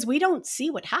B-15? Because we don't see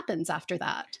what happens after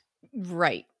that.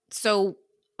 Right. So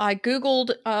I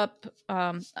Googled up,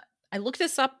 I looked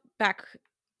this up back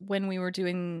when we were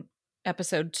doing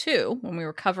episode 2. When we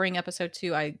were covering episode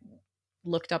 2, I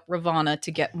looked up Ravonna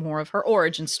to get more of her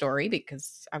origin story,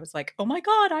 because I was like, oh my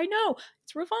God, I know.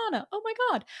 It's Ravonna. Oh my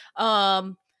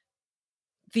God.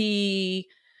 The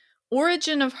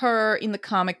origin of her in the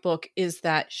comic book is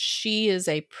that she is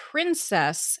a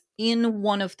princess in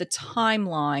one of the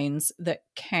timelines that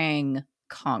Kang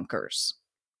conquers.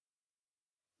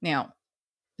 Now,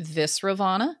 this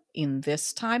Ravonna in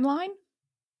this timeline,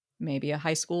 maybe a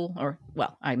high school, or,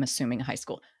 well, I'm assuming a high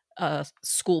school, a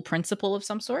school principal of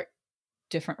some sort.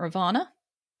 Different Ravonna.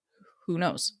 Who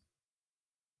knows?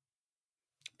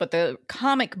 But the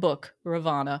comic book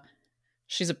Ravonna,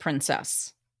 she's a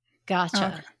princess.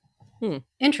 Gotcha. Okay.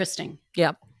 Interesting.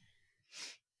 Yep.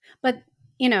 But,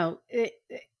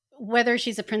 whether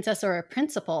she's a princess or a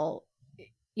principal,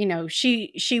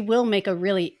 she will make a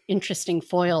really interesting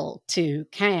foil to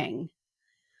Kang.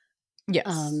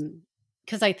 Yes.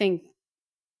 Because I think,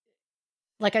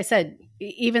 like I said,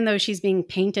 even though she's being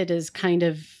painted as kind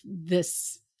of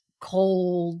this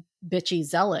cold, bitchy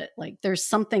zealot, like there's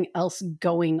something else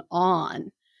going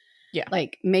on. Yeah.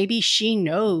 Like maybe she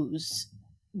knows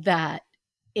that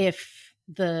if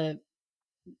the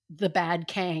bad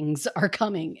Kangs are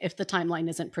coming, if the timeline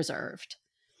isn't preserved.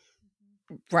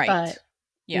 Right. But,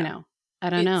 I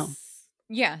don't know.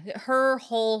 Yeah, her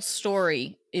whole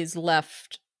story is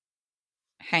left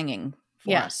hanging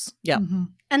for us. Yeah. Mm-hmm.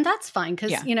 And that's fine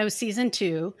because, season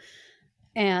 2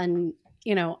 and,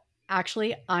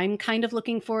 actually I'm kind of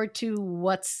looking forward to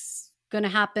what's going to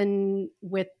happen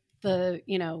with the,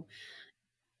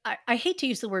 I hate to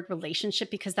use the word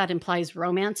relationship because that implies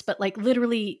romance, but like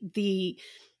literally the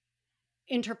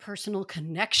interpersonal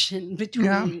connection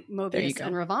between Mobius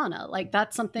and Ravonna. Like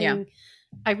that's something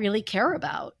I really care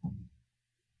about.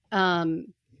 So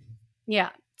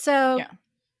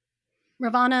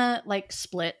Ravonna like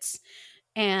splits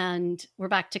and we're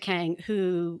back to Kang,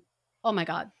 who, oh my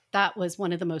God, that was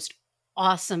one of the most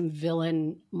awesome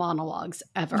villain monologues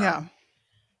ever. Yeah.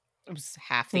 It was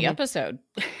half the episode.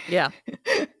 Yeah.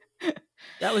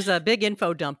 That was a big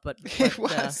info dump, but it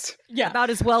was about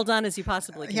as well done as you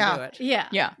possibly can do it.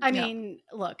 Yeah. I mean,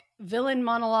 look, villain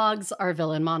monologues are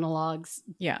villain monologues.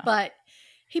 Yeah. But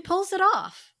he pulls it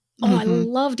off. Oh, I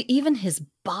loved even his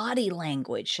body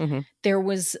language. There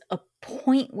was a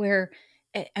point where,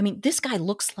 I mean, this guy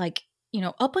looks like,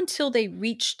 up until they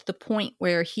reached the point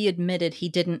where he admitted he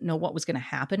didn't know what was going to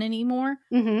happen anymore.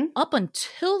 Up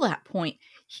until that point,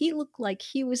 he looked like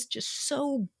he was just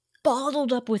so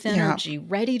bottled up with energy,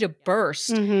 ready to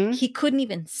burst. He couldn't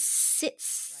even sit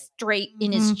straight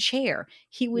in his chair.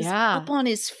 He was up on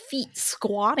his feet,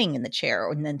 squatting in the chair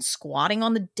and then squatting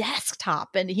on the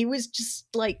desktop. And he was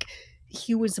just like,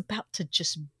 he was about to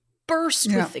just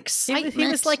burst with excitement. He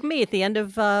was like me at the end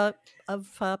of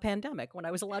pandemic when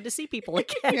I was allowed to see people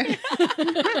again.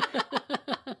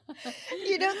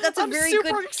 That's a very good.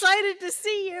 I'm super excited to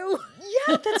see you.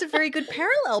 Yeah, that's a very good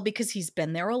parallel because he's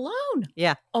been there alone.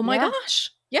 Yeah. Oh my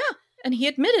gosh. Yeah. And he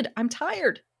admitted, I'm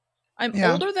tired. I'm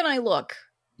older than I look.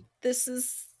 This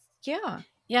is,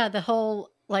 Yeah, the whole,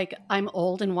 like, I'm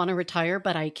old and want to retire,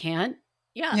 but I can't.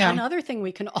 Yeah, another thing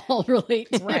we can all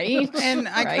relate to. Right. And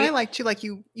I kind of like, too, like,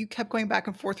 you kept going back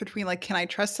and forth between, like, can I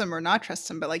trust him or not trust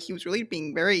him? But, like, he was really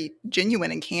being very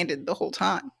genuine and candid the whole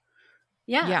time.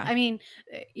 Yeah. I mean,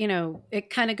 it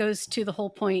kind of goes to the whole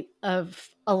point of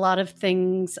a lot of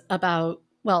things about,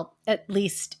 well, at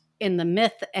least in the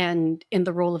myth and in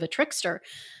the role of a trickster,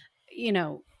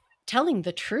 telling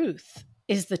the truth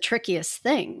is the trickiest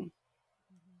thing.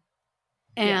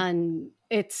 And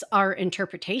it's our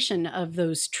interpretation of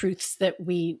those truths that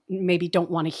we maybe don't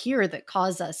want to hear that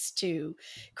cause us to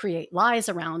create lies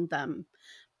around them.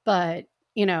 But,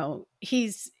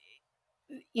 he's,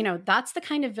 that's the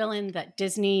kind of villain that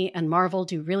Disney and Marvel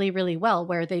do really, really well,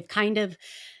 where they've kind of,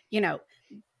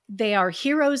 they are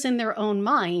heroes in their own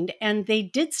mind. And they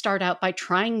did start out by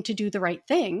trying to do the right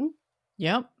thing.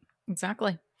 Yep,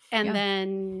 exactly. And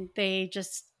then they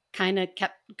just kind of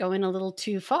kept going a little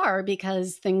too far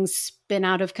because things spin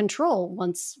out of control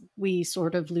once we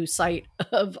sort of lose sight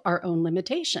of our own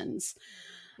limitations.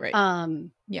 Right.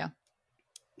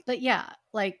 But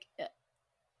like,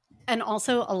 and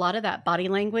also a lot of that body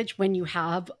language, when you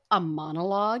have a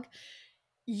monologue,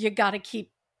 you got to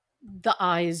keep the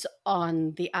eyes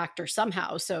on the actor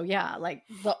somehow. So like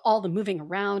all the moving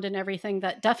around and everything,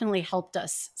 that definitely helped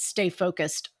us stay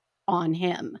focused on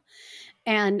him.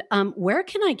 And where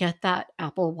can I get that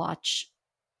Apple Watch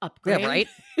upgrade? Yeah, right?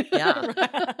 Yeah.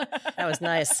 That was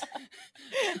nice.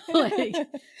 Like,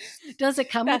 does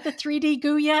it come with the 3D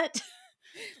goo yet?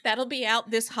 That'll be out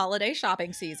this holiday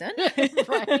shopping season.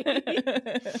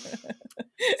 Right.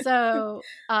 So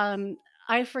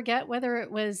I forget whether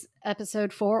it was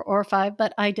episode 4 or 5,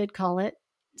 but I did call it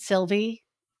Sylvie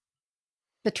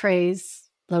betrays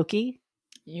Loki.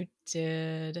 You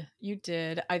did.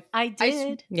 I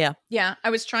did. Yeah. I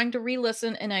was trying to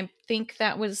re-listen, and I think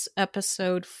that was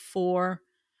episode 4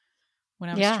 when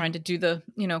I was trying to do the,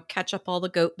 catch up all the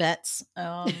goat bets.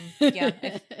 I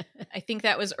think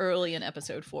that was early in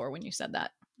episode 4 when you said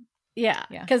that. Yeah.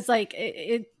 Because like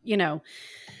it,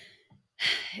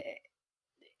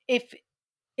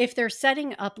 if they're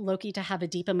setting up Loki to have a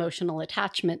deep emotional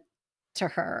attachment to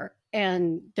her,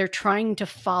 and they're trying to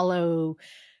follow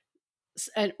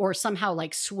or somehow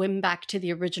like swim back to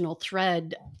the original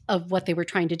thread of what they were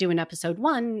trying to do in episode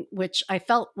 1, which I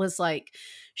felt was like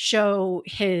show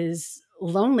his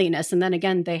loneliness. And then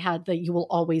again, they had the "you will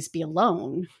always be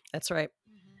alone." That's right.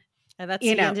 And that's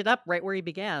he ended up right where he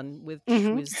began, with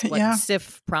was what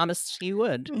Sif promised he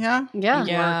would.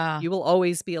 Yeah. You will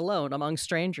always be alone among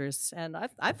strangers. And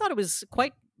I thought it was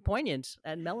quite poignant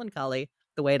and melancholy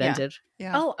the way it ended.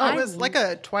 Yeah. Oh, it was like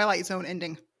a Twilight Zone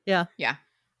ending. Yeah.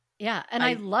 Yeah, and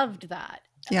I loved that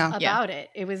about it.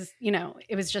 It was,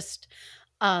 it was just,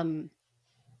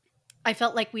 I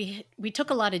felt like we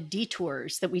took a lot of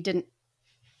detours that we didn't,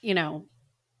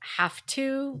 have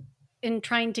to in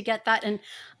trying to get that. And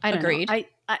I don't know.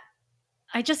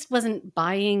 I just wasn't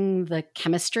buying the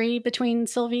chemistry between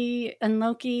Sylvie and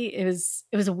Loki. It was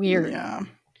weird. Yeah.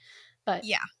 But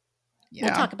we'll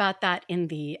talk about that in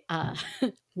the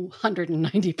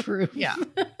 190 proof. Yeah.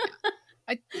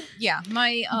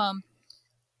 My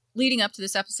leading up to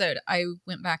this episode, I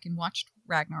went back and watched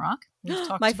Ragnarok.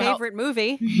 My favorite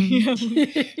movie.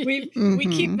 We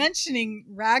keep mentioning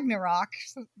Ragnarok.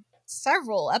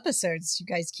 Several episodes, you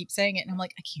guys keep saying it, and I'm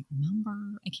like, I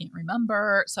can't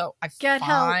remember. So I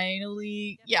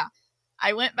finally,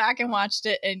 I went back and watched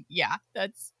it, and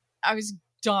I was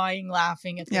dying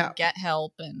laughing at the get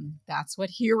help, and that's what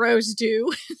heroes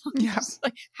do.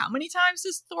 Like, how many times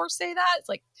does Thor say that? It's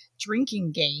like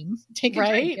drinking game. Take a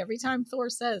drink every time Thor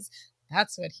says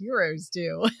that's what heroes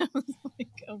do. I was like,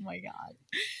 oh my god.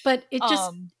 But it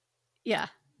just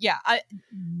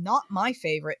not my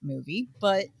favorite movie,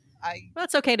 but well,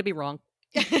 it's okay to be wrong.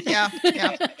 Yeah.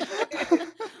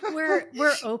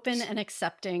 We're open and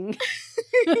accepting.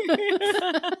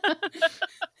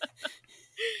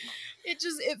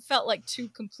 It felt like two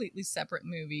completely separate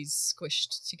movies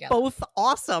squished together. Both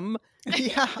awesome.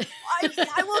 Yeah.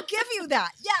 I will give you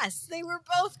that. Yes, they were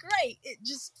both great. It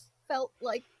just felt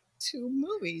like two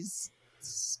movies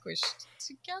squished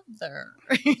together.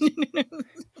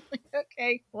 Like,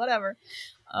 okay, whatever.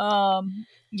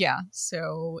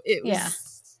 So it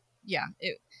was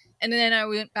and then I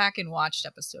went back and watched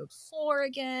episode 4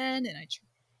 again, and I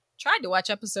tried to watch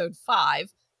episode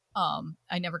 5.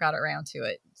 I never got around to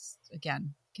it.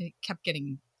 Again, kept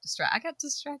getting distracted. I got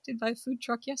distracted by a food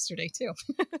truck yesterday too.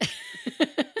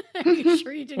 Are you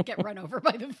sure you didn't get run over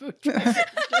by the food truck?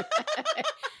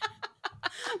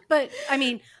 But I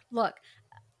mean,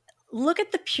 look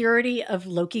at the purity of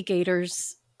Loki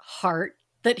Gator's heart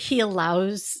that he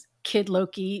allows Kid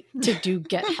Loki to do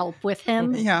get help with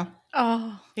him. Yeah.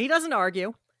 Oh, he doesn't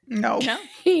argue. No.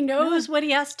 He knows what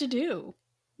he has to do.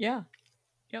 Yeah.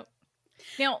 Yep.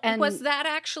 Now, was that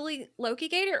actually Loki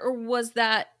Gator, or was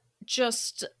that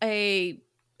just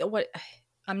what?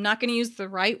 I'm not going to use the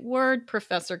right word,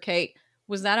 Professor Kate.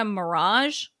 Was that a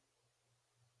mirage?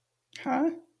 Huh?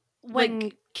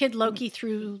 When Kid Loki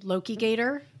threw Loki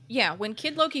Gator? Yeah, when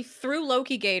Kid Loki threw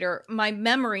Loki Gator, my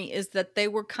memory is that they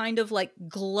were kind of like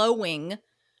glowing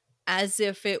as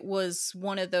if it was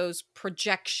one of those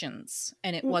projections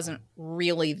and it wasn't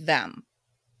really them.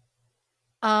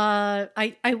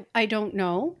 I don't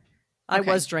know. I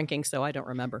was drinking, so I don't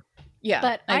remember. Yeah.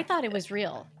 But I thought it was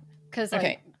real.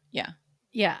 Yeah.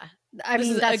 Yeah. I this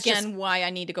mean, is that's again just why I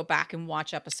need to go back and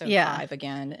watch episode 5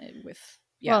 again with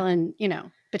Well, and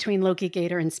between Loki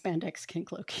Gator and Spandex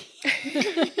Kink Loki.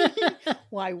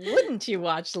 Why wouldn't you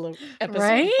watch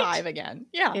episode 5 again?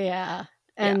 Yeah. Yeah.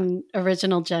 And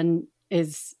original Jen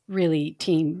is really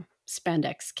team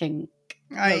Spandex King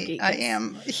Loki. I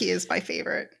am. He is my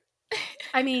favorite.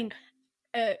 I mean,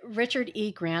 Richard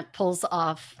E. Grant pulls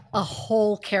off a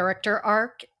whole character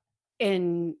arc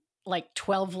in like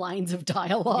 12 lines of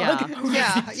dialogue.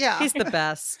 Yeah. He's the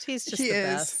best. He's just the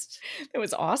best. It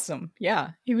was awesome.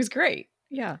 Yeah. He was great.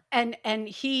 Yeah. And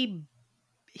he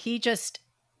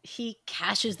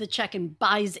cashes the check and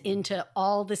buys into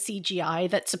all the CGI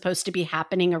that's supposed to be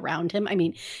happening around him. I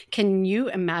mean, can you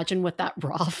imagine what that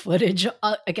raw footage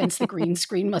against the green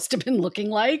screen must have been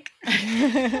looking like?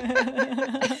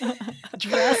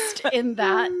 Dressed in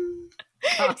that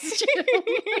costume.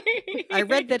 I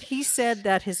read that he said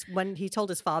that when he told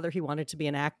his father he wanted to be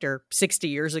an actor 60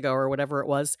 years ago or whatever it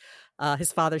was,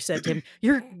 his father said to him,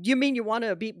 you mean you want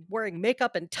to be wearing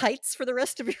makeup and tights for the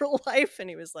rest of your life?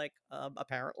 And he was like,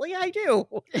 apparently I do.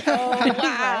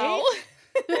 Oh,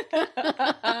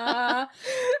 wow.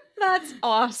 That's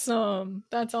awesome.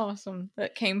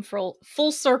 That came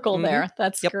full circle there.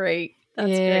 That's great. That's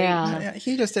great. Yeah,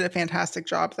 he just did a fantastic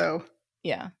job though.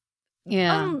 Yeah.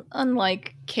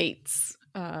 Unlike Kate's,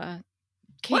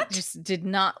 Kate just did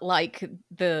not like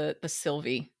the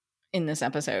Sylvie in this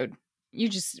episode. You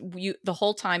the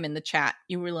whole time in the chat,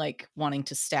 you were like wanting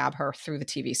to stab her through the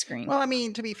TV screen. Well, I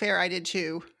mean, to be fair, I did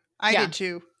too. Did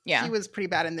too. Yeah. She was pretty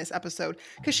bad in this episode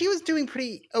because she was doing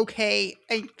pretty okay,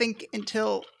 I think,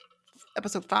 until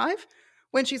episode 5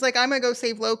 when she's like, I'm going to go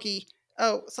save Loki.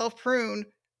 Oh, self-prune.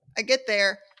 I get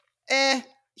there.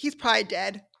 He's probably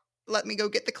dead. Let me go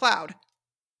get the cloud.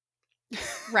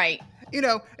 Right.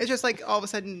 It's just like all of a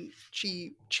sudden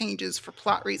she changes for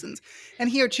plot reasons. And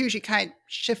here too, she kind of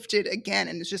shifted again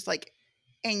and it's just like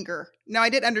anger. Now I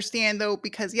did understand though,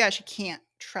 because she can't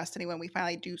trust anyone. We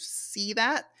finally do see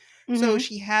that. Mm-hmm. So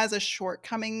she has a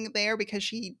shortcoming there because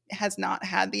she has not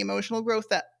had the emotional growth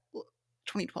that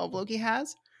 2012 Loki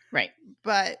has. Right.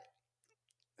 But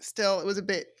still, it was a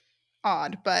bit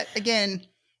odd. But again,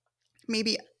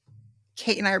 maybe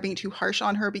Kate and I are being too harsh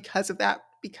on her because of that,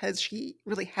 because she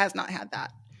really has not had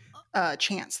that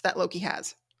chance that Loki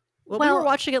has. Well, we were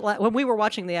watching it when we were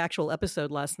watching the actual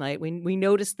episode last night. We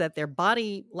noticed that their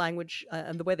body language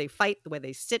and the way they fight, the way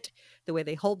they sit, the way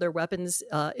they hold their weapons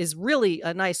is really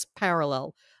a nice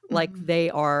parallel. Like they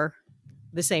are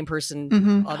the same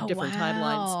person on different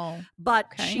timelines. But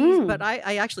but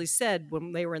I actually said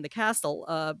when they were in the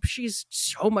castle, she's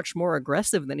so much more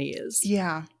aggressive than he is.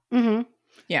 Yeah.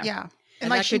 Yeah. And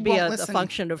like that could be a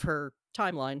function of her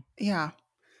timeline. Yeah.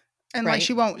 And like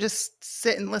she won't just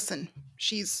sit and listen.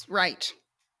 She's right.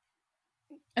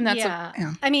 And that's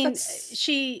I mean,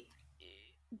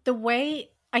 the way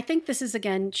I think this is,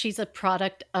 again, she's a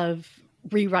product of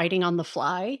rewriting on the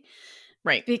fly.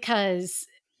 Right. Because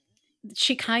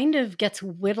she kind of gets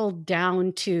whittled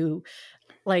down to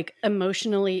like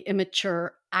emotionally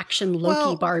immature action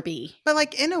Loki Barbie. But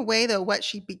like in a way though, what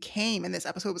she became in this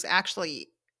episode was actually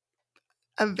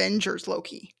Avengers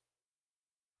Loki.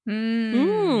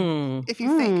 If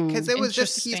you think, because it was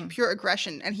just he's pure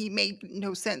aggression and he made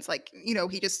no sense. Like, you know,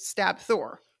 he just stabbed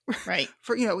Thor. Right.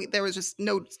 For, you know, there was just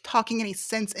no talking any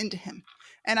sense into him.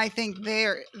 And I think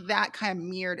that kind of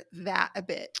mirrored that a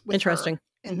bit with Interesting her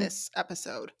in this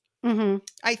episode.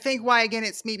 I think why, again,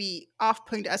 it's maybe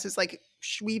off-putting to us is like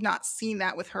we've not seen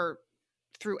that with her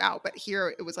throughout, but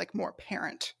here it was like more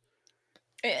apparent.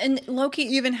 And Loki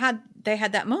even had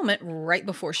that moment right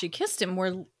before she kissed him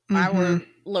where our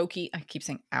Loki, I keep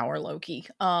saying our Loki.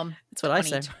 That's what I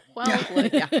say.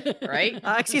 Yeah, right?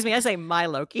 Excuse me, I say my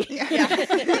Loki.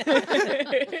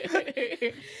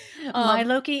 My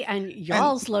Loki and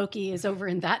y'all's Loki is over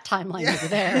in that timeline over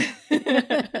there.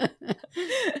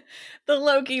 The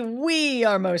Loki we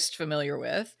are most familiar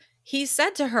with. He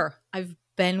said to her, I've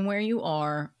been where you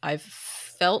are. I've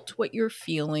felt what you're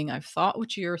feeling. I've thought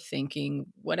what you're thinking.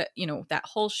 That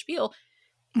whole spiel.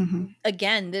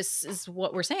 Again, this is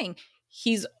what we're saying.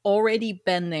 He's already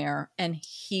been there and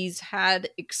he's had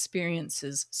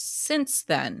experiences since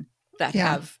then that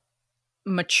have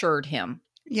matured him.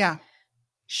 Yeah.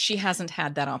 She hasn't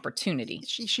had that opportunity.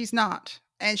 She's not.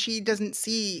 And she doesn't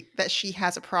see that she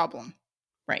has a problem.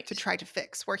 Right. To try to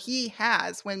fix. Where he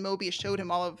has when Mobius showed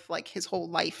him all of like his whole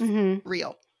life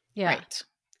real. Yeah.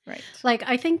 Right. Like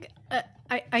I think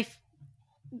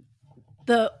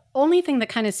the only thing that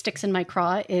kind of sticks in my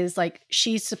craw is like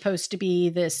she's supposed to be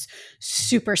this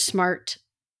super smart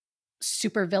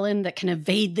super villain that can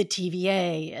evade the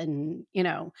TVA, and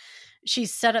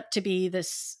she's set up to be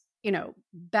this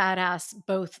badass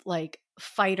both like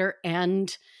fighter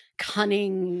and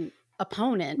cunning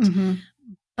opponent.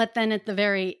 But then at the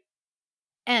very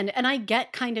end, and I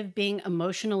get kind of being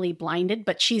emotionally blinded,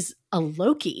 but she's a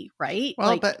Loki, right?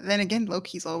 Well, but then again,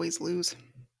 Loki's always lose.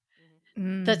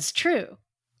 That's true.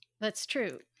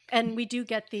 And we do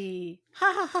get the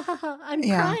ha ha ha ha, I'm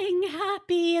crying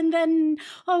happy, and then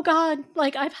oh god,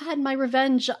 like I've had my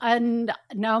revenge and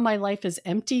now my life is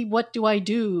empty. What do I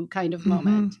do? Kind of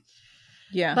moment.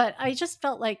 Yeah. But I just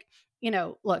felt like,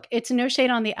 look, it's no shade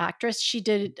on the actress. She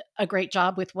did a great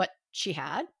job with what she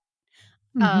had.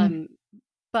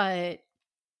 But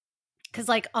because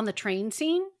like on the train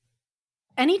scene,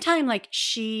 anytime like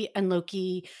she and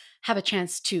Loki have a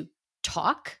chance to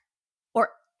talk, or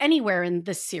anywhere in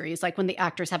this series, like when the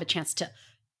actors have a chance to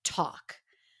talk,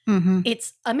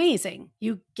 it's amazing.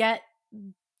 You get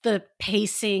the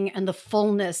pacing and the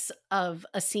fullness of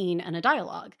a scene and a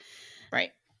dialogue.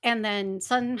 Right. And then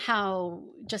somehow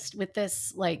just with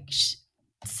this, like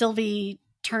Sylvie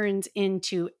turns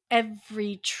into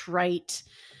every trite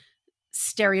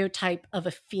stereotype of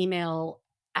a female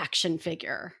action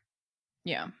figure.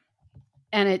 Yeah.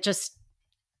 And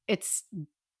it's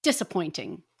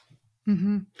disappointing.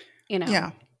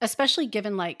 Especially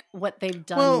given like what they've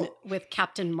done with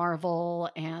Captain Marvel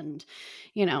and,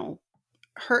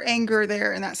 her anger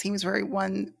there in that scene was very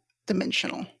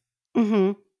one-dimensional.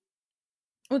 Well,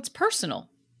 it's personal.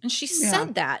 And she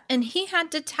said that. And he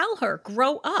had to tell her,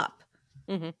 grow up.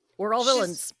 We're all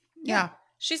villains. Yeah.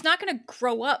 She's not going to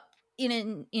grow up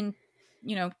in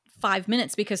 5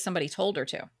 minutes because somebody told her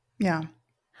to. Yeah.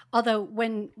 Although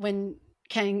when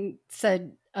Kang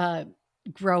said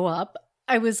grow up,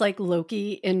 I was like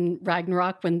Loki in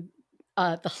Ragnarok when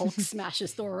the Hulk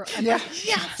smashes Thor.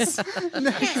 Yes.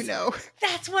 No.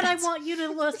 That's what I want you to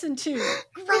listen to.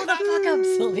 Grow the fuck up,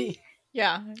 Sylvie.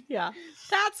 Yeah.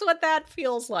 That's what that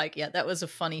feels like. Yeah, that was a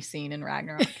funny scene in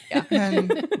Ragnarok. Yeah.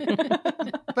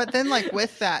 But then like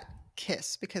with that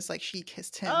kiss, because like she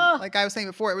kissed him, like I was saying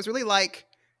before, it was really like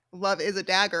love is a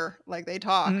dagger. Like they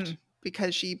talked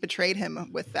because she betrayed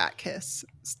him with that kiss.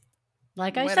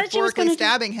 Like I said, she was going to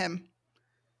stabbing him.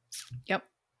 Yep.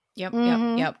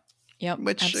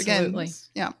 Which absolutely. again,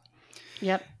 yeah.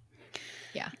 Yep.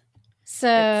 Yeah.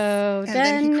 So and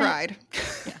then he cried.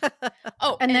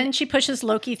 Oh, and then she pushes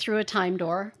Loki through a time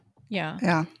door. Yeah.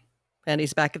 Yeah. And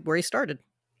he's back at where he started.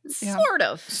 Yeah. Sort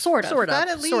of. But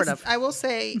at least I will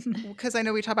say, because I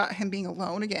know we talk about him being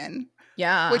alone again.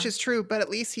 Yeah. Which is true, but at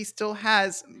least he still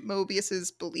has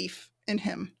Mobius's belief in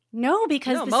him. No,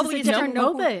 because this is a different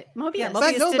Mobius. Yeah,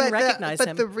 Mobius didn't recognize him.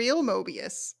 But the real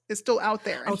Mobius is still out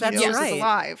there, and that's he knows right. he's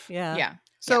alive. Yeah.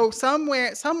 So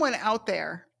someone out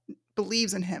there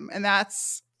believes in him, and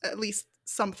that's at least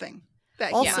something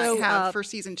that he might have for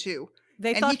season 2.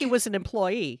 They thought he was an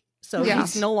employee, so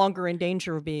he's no longer in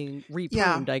danger of being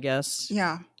repruned, I guess.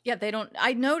 Yeah. Yeah, they don't.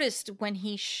 I noticed when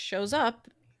he shows up,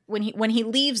 when he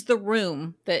leaves the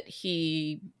room that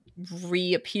he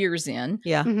reappears in.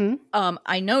 Yeah. Mm-hmm.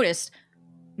 I noticed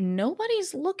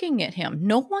nobody's looking at him.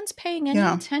 No one's paying any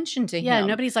attention to him. Yeah,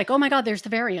 nobody's like, oh my God, there's the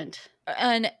variant.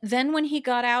 And then when he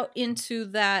got out into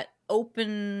that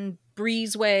open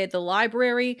breezeway at the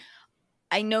library,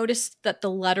 I noticed that the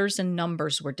letters and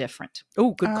numbers were different.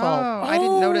 Oh, good call. Oh, I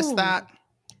didn't notice that.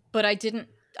 But I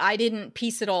didn't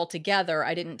piece it all together.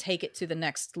 I didn't take it to the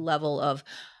next level of,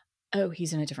 oh,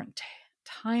 he's in a different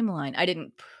timeline. I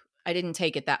didn't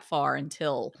take it that far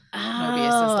until Mobius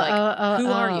is like, who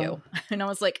are you? And I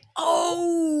was like,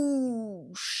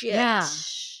 oh, shit.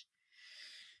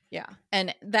 Yeah.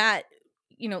 And that,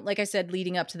 like I said,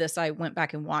 leading up to this, I went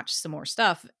back and watched some more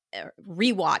stuff,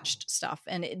 rewatched stuff.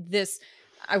 And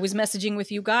I was messaging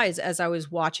with you guys as I was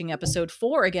watching episode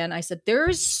 4 again. I said, there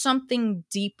is something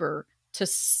deeper to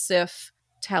Sif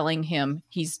telling him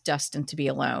he's destined to be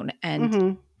alone.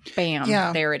 And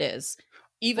bam, there it is.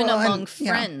 Even among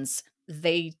friends,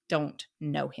 they don't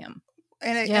know him.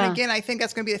 And again, I think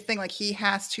that's going to be the thing. Like, he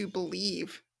has to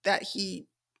believe that he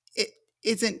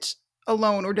isn't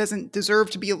alone or doesn't deserve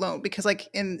to be alone. Because, like,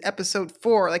 in episode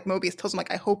 4, like, Mobius tells him,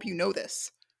 like, I hope you know this.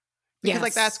 Because,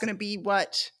 like, that's going to be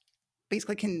what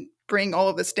basically can bring all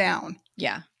of this down.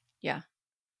 Yeah.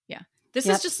 This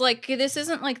is just like, this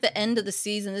isn't like the end of the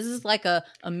season. This is like a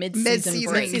mid-season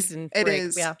break. It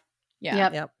is.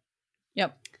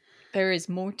 Yep. There is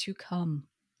more to come.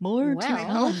 More to come.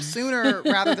 Hope sooner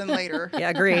rather than later. Yeah,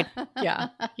 agreed. Yeah.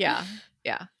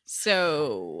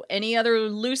 So, any other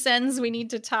loose ends we need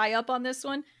to tie up on this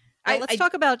one? Let's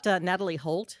talk about Natalie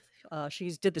Holt.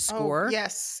 She did the score.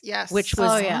 Yes. Which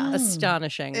was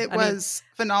astonishing. It was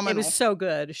phenomenal. It was so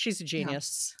good. She's a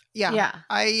genius. Yeah.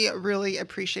 I really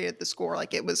appreciated the score.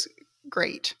 Like, it was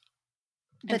great.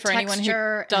 And for anyone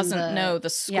who doesn't know, the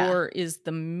score is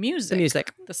the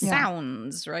music. The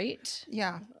sounds, right?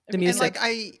 Yeah. The music. And, like,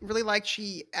 I really liked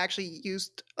she actually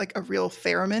used, like, a real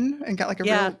theremin and got, like, a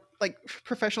real, like,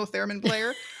 professional theremin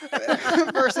player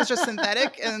versus just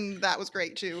synthetic. And that was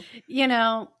great, too.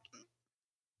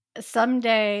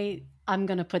 Someday I'm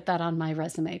going to put that on my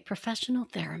resume. Professional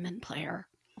theremin player.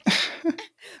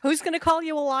 Who's going to call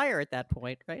you a liar at that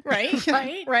point, right?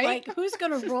 Right. Like, who's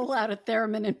going to roll out a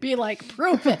theremin and be like,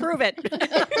 prove it.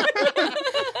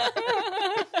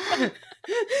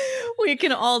 We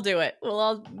can all do it. We'll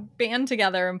all band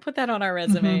together and put that on our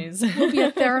resumes. We'll be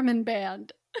a theremin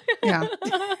band. Yeah.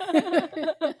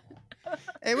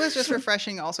 It was just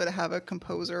refreshing also to have a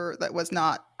composer that was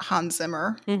not Hans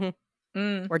Zimmer.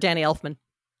 Or Danny Elfman,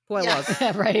 who I love.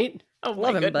 Yeah, right. Oh,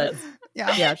 love him, but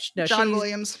John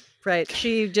Williams. Right.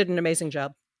 She did an amazing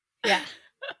job. Yeah.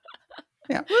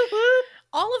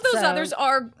 All of those others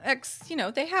are,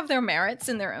 they have their merits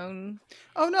in their own.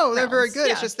 Oh, no, they're very good.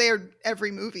 Yeah. It's just they're every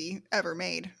movie ever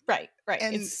made. Right.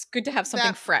 And it's good to have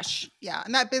something fresh. Yeah.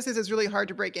 And that business is really hard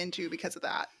to break into because of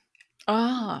that.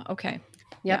 Ah, okay.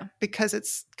 Yeah. Because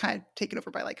it's kind of taken over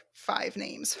by like 5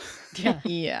 names.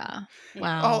 Yeah.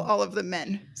 Wow. All of the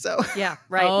men. So. Yeah.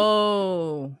 Right.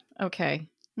 Oh, okay.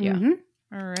 Yeah.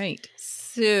 All right.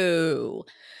 So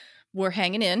we're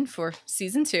hanging in for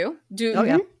season 2.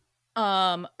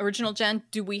 Original Jen,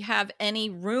 do we have any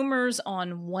rumors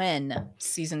on when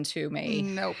season 2 may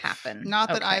happen? Not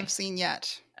that I've seen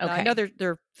yet. Okay. I know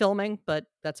they're filming, but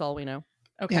that's all we know.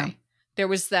 Okay. Yeah. There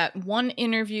was that one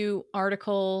interview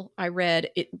article I read.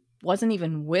 It wasn't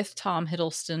even with Tom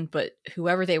Hiddleston, but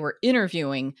whoever they were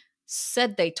interviewing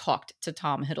said they talked to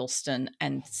Tom Hiddleston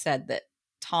and said that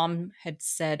Tom had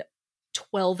said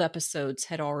 12 episodes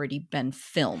had already been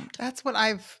filmed. That's what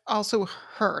I've also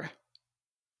heard.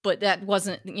 But that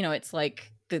wasn't, it's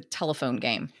like the telephone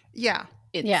game. Yeah.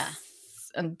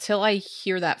 Until I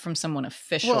hear that from someone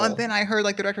official. Well, and then I heard,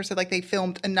 like, the director said, like, they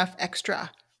filmed enough extra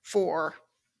for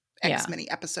X many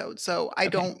episodes. So I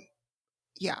don't,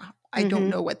 I don't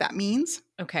know what that means.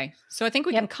 Okay. So I think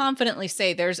we can confidently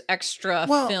say there's extra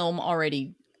film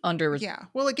already under. Yeah.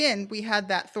 Well, again, we had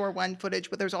that Thor 1 footage,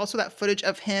 but there's also that footage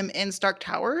of him in Stark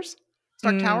Tower,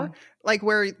 like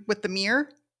where with the mirror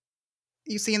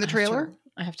you see in the trailer.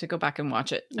 I have to go back and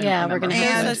watch it. Yeah, we're going to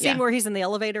have a scene where he's in the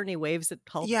elevator and he waves at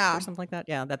Hulk or something like that.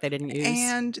 Yeah, that they didn't use.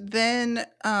 And then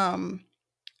the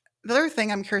other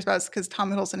thing I'm curious about is because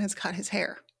Tom Hiddleston has cut his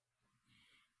hair.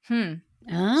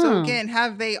 So again,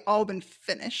 have they all been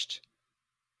finished?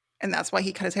 And that's why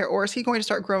he cut his hair? Or is he going to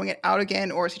start growing it out again?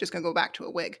 Or is he just going to go back to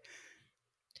a wig?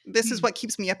 This is what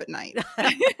keeps me up at night.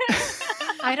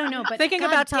 I don't know, but thinking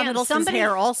about Tom Hiddleston's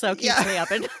hair also keeps me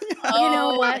up at night. You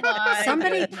know what?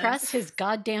 Somebody press his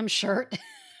goddamn shirt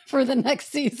for the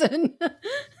next season.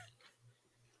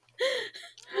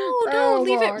 Oh, no,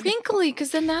 leave it wrinkly,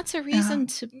 because then that's a reason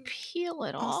to peel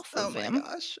it off of him. Oh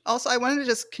my gosh. Also, I wanted to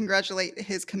just congratulate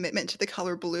his commitment to the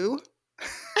color blue.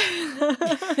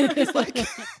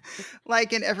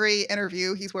 like in every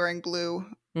interview, he's wearing blue.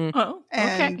 Oh,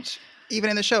 and even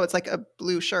in the show, it's like a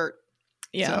blue shirt.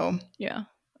 Yeah. So, yeah.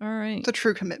 All right. It's a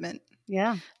true commitment.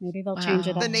 Yeah. Maybe they'll change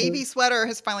it up. The navy sweater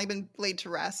has finally been laid to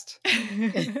rest.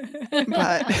 But...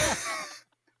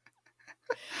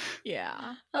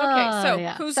 Yeah. Okay, so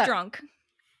who's drunk?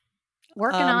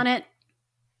 Working on it.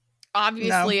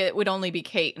 Obviously, it would only be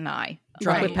Kate and I.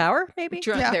 Drunk with power, maybe?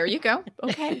 Drunk. There you go.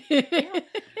 Okay.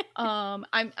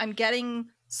 I'm getting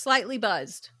slightly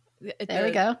buzzed. There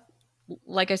we go.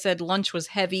 Like I said, lunch was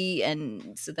heavy,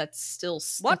 and so that's still.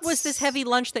 What was this heavy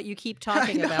lunch that you keep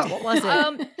talking about? What was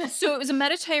it? So it was a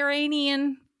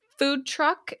Mediterranean food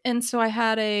truck, and so I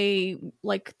had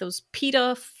those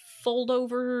pita fold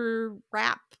over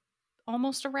wrap.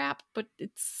 Almost a wrap, but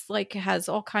it's like has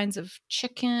all kinds of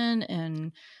chicken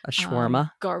and a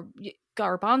shawarma,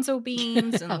 garbanzo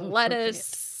beans and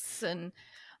lettuce and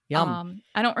yum.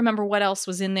 I don't remember what else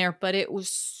was in there, but it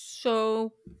was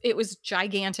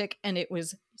gigantic and it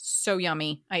was so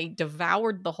yummy. I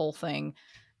devoured the whole thing,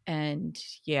 and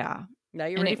now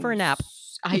you're ready for a nap.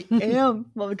 I am.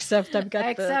 Well, except I've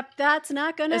got that's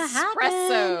not going to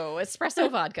happen. Espresso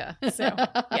vodka. So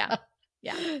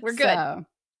yeah, we're good. So,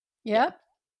 yep.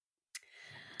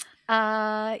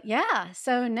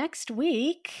 So next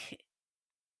week,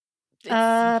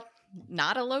 it's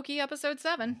not a Loki episode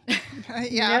 7.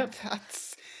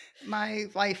 That's my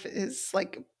life is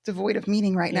like devoid of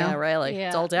meaning right now. Yeah, really. Yeah.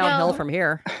 It's all downhill from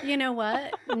here. You know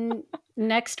what?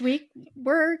 Next week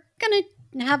we're gonna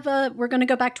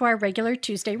go back to our regular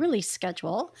Tuesday release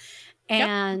schedule,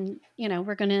 and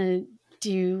we're gonna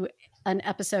do an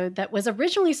episode that was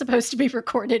originally supposed to be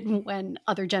recorded when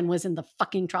Other Jen was in the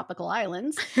fucking tropical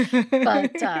islands.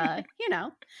 But,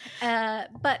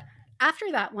 but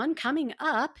after that one, coming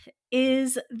up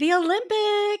is the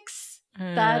Olympics.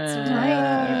 That's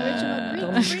right. The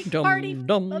original Greek party of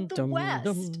the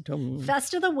West.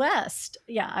 Fest of the West.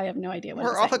 Yeah, I have no idea what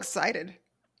we're all excited.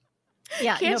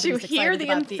 Yeah, can't you hear the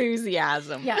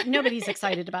enthusiasm? Nobody's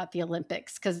excited about the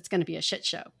Olympics because it's going to be a shit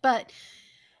show. But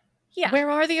yeah. Where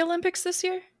are the Olympics this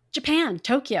year? Japan,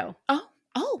 Tokyo.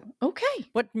 Oh, okay.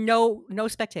 But no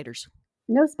spectators.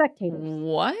 No spectators.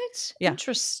 What? Yeah.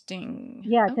 Interesting.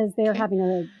 Yeah, because they're having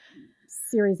a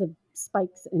series of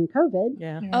spikes in COVID.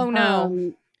 Yeah. Oh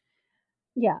no.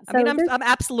 Yeah. So I mean, I'm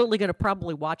absolutely going to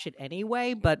probably watch it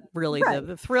anyway, but really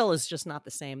the thrill is just not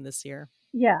the same this year.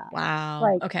 Yeah.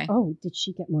 Wow. Okay. Oh, did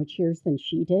she get more cheers than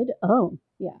she did? Oh,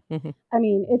 yeah. Mm-hmm. I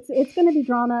mean, it's going to be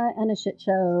drama and a shit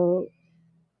show.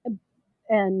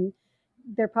 And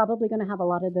they're probably going to have a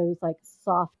lot of those like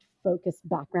soft, focused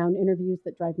background interviews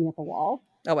that drive me up a wall.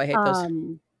 Oh, I hate those.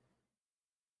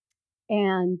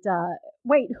 And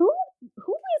wait, who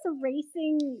is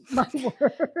erasing my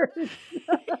words?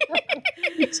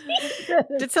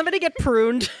 Did somebody get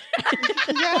pruned?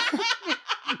 Yeah.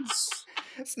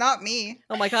 It's not me.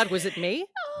 Oh my God, was it me?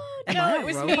 No, it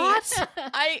was robot? Me.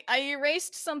 I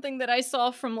erased something that I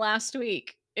saw from last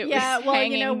week. It was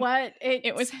hanging. You know what?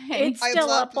 It was hanging. It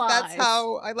still applies.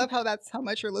 I love how that's how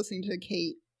much you're listening to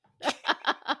Kate.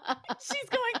 She's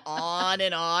going on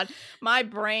and on. My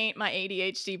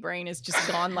ADHD brain has just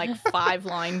gone like 5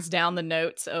 lines down the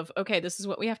notes of, okay, this is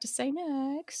what we have to say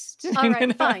next. All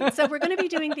right, fine. So we're going to be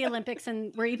doing the Olympics,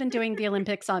 and we're even doing the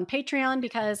Olympics on Patreon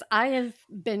because I have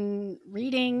been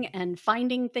reading and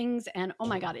finding things, and oh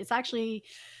my God, it's actually,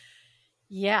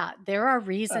 there are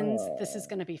reasons this is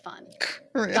going to be fun.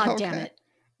 God damn it.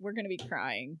 We're going to be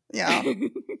crying. Yeah.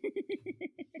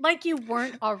 Like you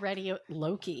weren't already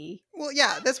Loki. Well,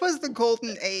 yeah, this was the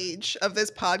golden age of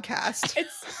this podcast.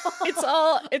 It's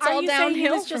all Are you downhill saying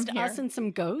it was from just here. Us and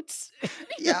some goats.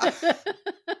 Yeah.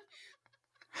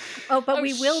 But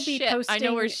we will be posting. I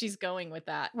know where she's going with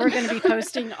that. We're going to be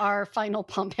posting our final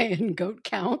Pompeian goat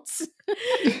counts.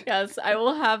 Yes, I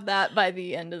will have that by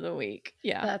the end of the week.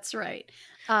 Yeah. That's right.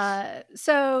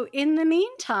 So in the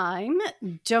meantime,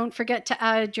 don't forget to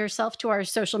add yourself to our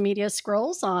social media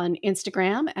scrolls on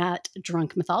Instagram at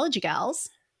Drunk Mythology Gals.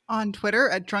 On Twitter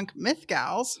at Drunk Myth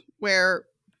Gals, where,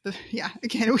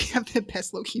 again, we have the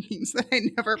best Loki memes that I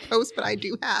never post, but I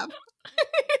do have.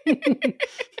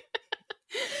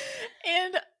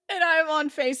 And I'm on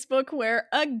Facebook, where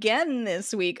again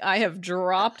this week I have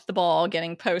dropped the ball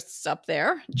getting posts up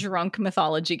there. Drunk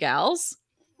Mythology Gals.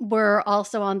 We're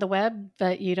also on the web,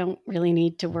 but you don't really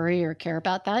need to worry or care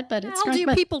about that. But it's how do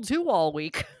people do all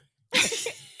week?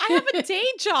 I have a day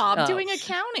job doing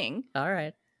accounting. All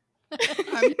right.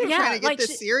 I'm trying to get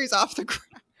this series off the ground.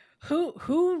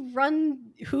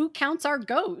 Who counts our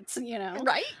goats? You know,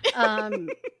 right?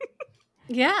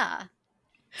 Yeah.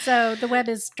 So the web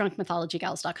is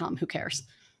drunkmythologygals.com. Who cares?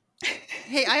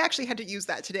 Hey, I actually had to use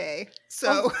that today.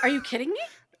 So are you kidding me?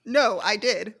 No, I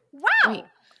did. Wow.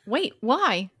 Wait,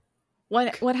 why?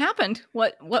 What happened?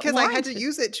 What Because I had to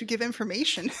use it to give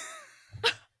information.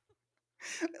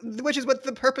 Which is what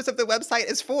the purpose of the website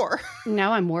is for.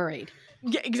 Now I'm worried.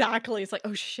 Yeah, exactly. It's like,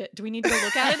 oh shit, do we need to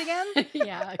look at it again?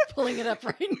 Yeah, pulling it up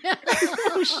right now.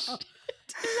 Oh shit.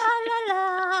 La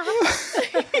la la.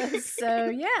 So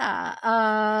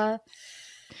yeah.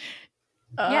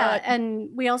 And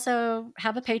we also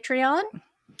have a Patreon.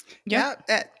 Yeah.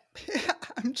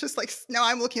 I'm just like, now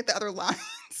I'm looking at the other lines.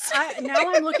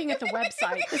 Now I'm looking at the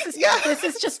website. This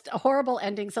is just a horrible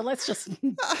ending. So let's just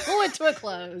pull it to a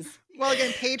close. Well,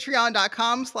 again,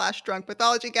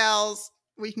 patreon.com/drunkmythologygals.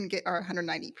 We can get our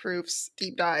 190 proofs,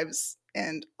 deep dives,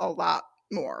 and a lot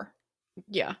more.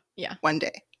 Yeah. One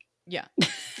day. Yeah.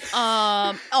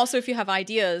 Also, if you have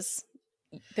ideas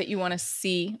that you want to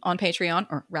see on Patreon,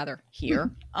 or rather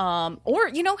here, or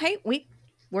hey,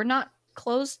 we're not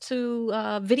closed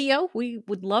to video. We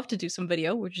would love to do some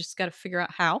video. We're just got to figure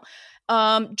out how.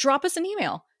 Drop us an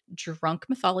email,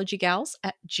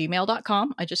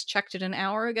 drunkmythologygals@gmail.com. I just checked it an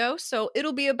hour ago, so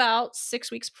it'll be about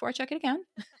 6 weeks before I check it again.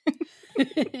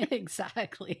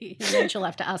 Exactly. And then she'll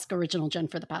have to ask Original Jen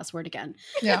for the password again.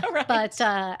 Yeah. Right. But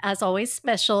as always,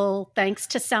 special thanks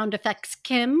to Sound Effects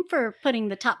Kim for putting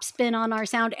the top spin on our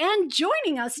sound and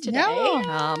joining us today.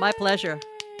 Yeah. My pleasure.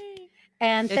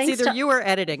 And it's either you or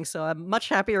editing, so I'm much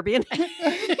happier being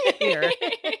here.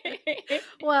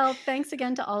 Well, thanks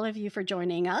again to all of you for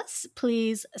joining us.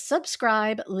 Please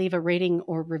subscribe, leave a rating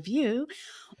or review,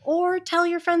 or tell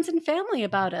your friends and family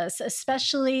about us,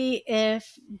 especially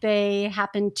if they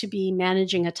happen to be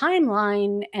managing a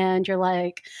timeline and you're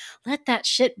like, let that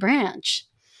shit branch.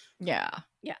 Yeah.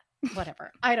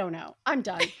 Whatever. I don't know. I'm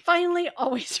done. Finally,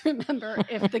 always remember,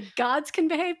 if the gods can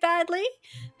behave badly,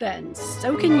 then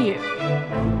so can you.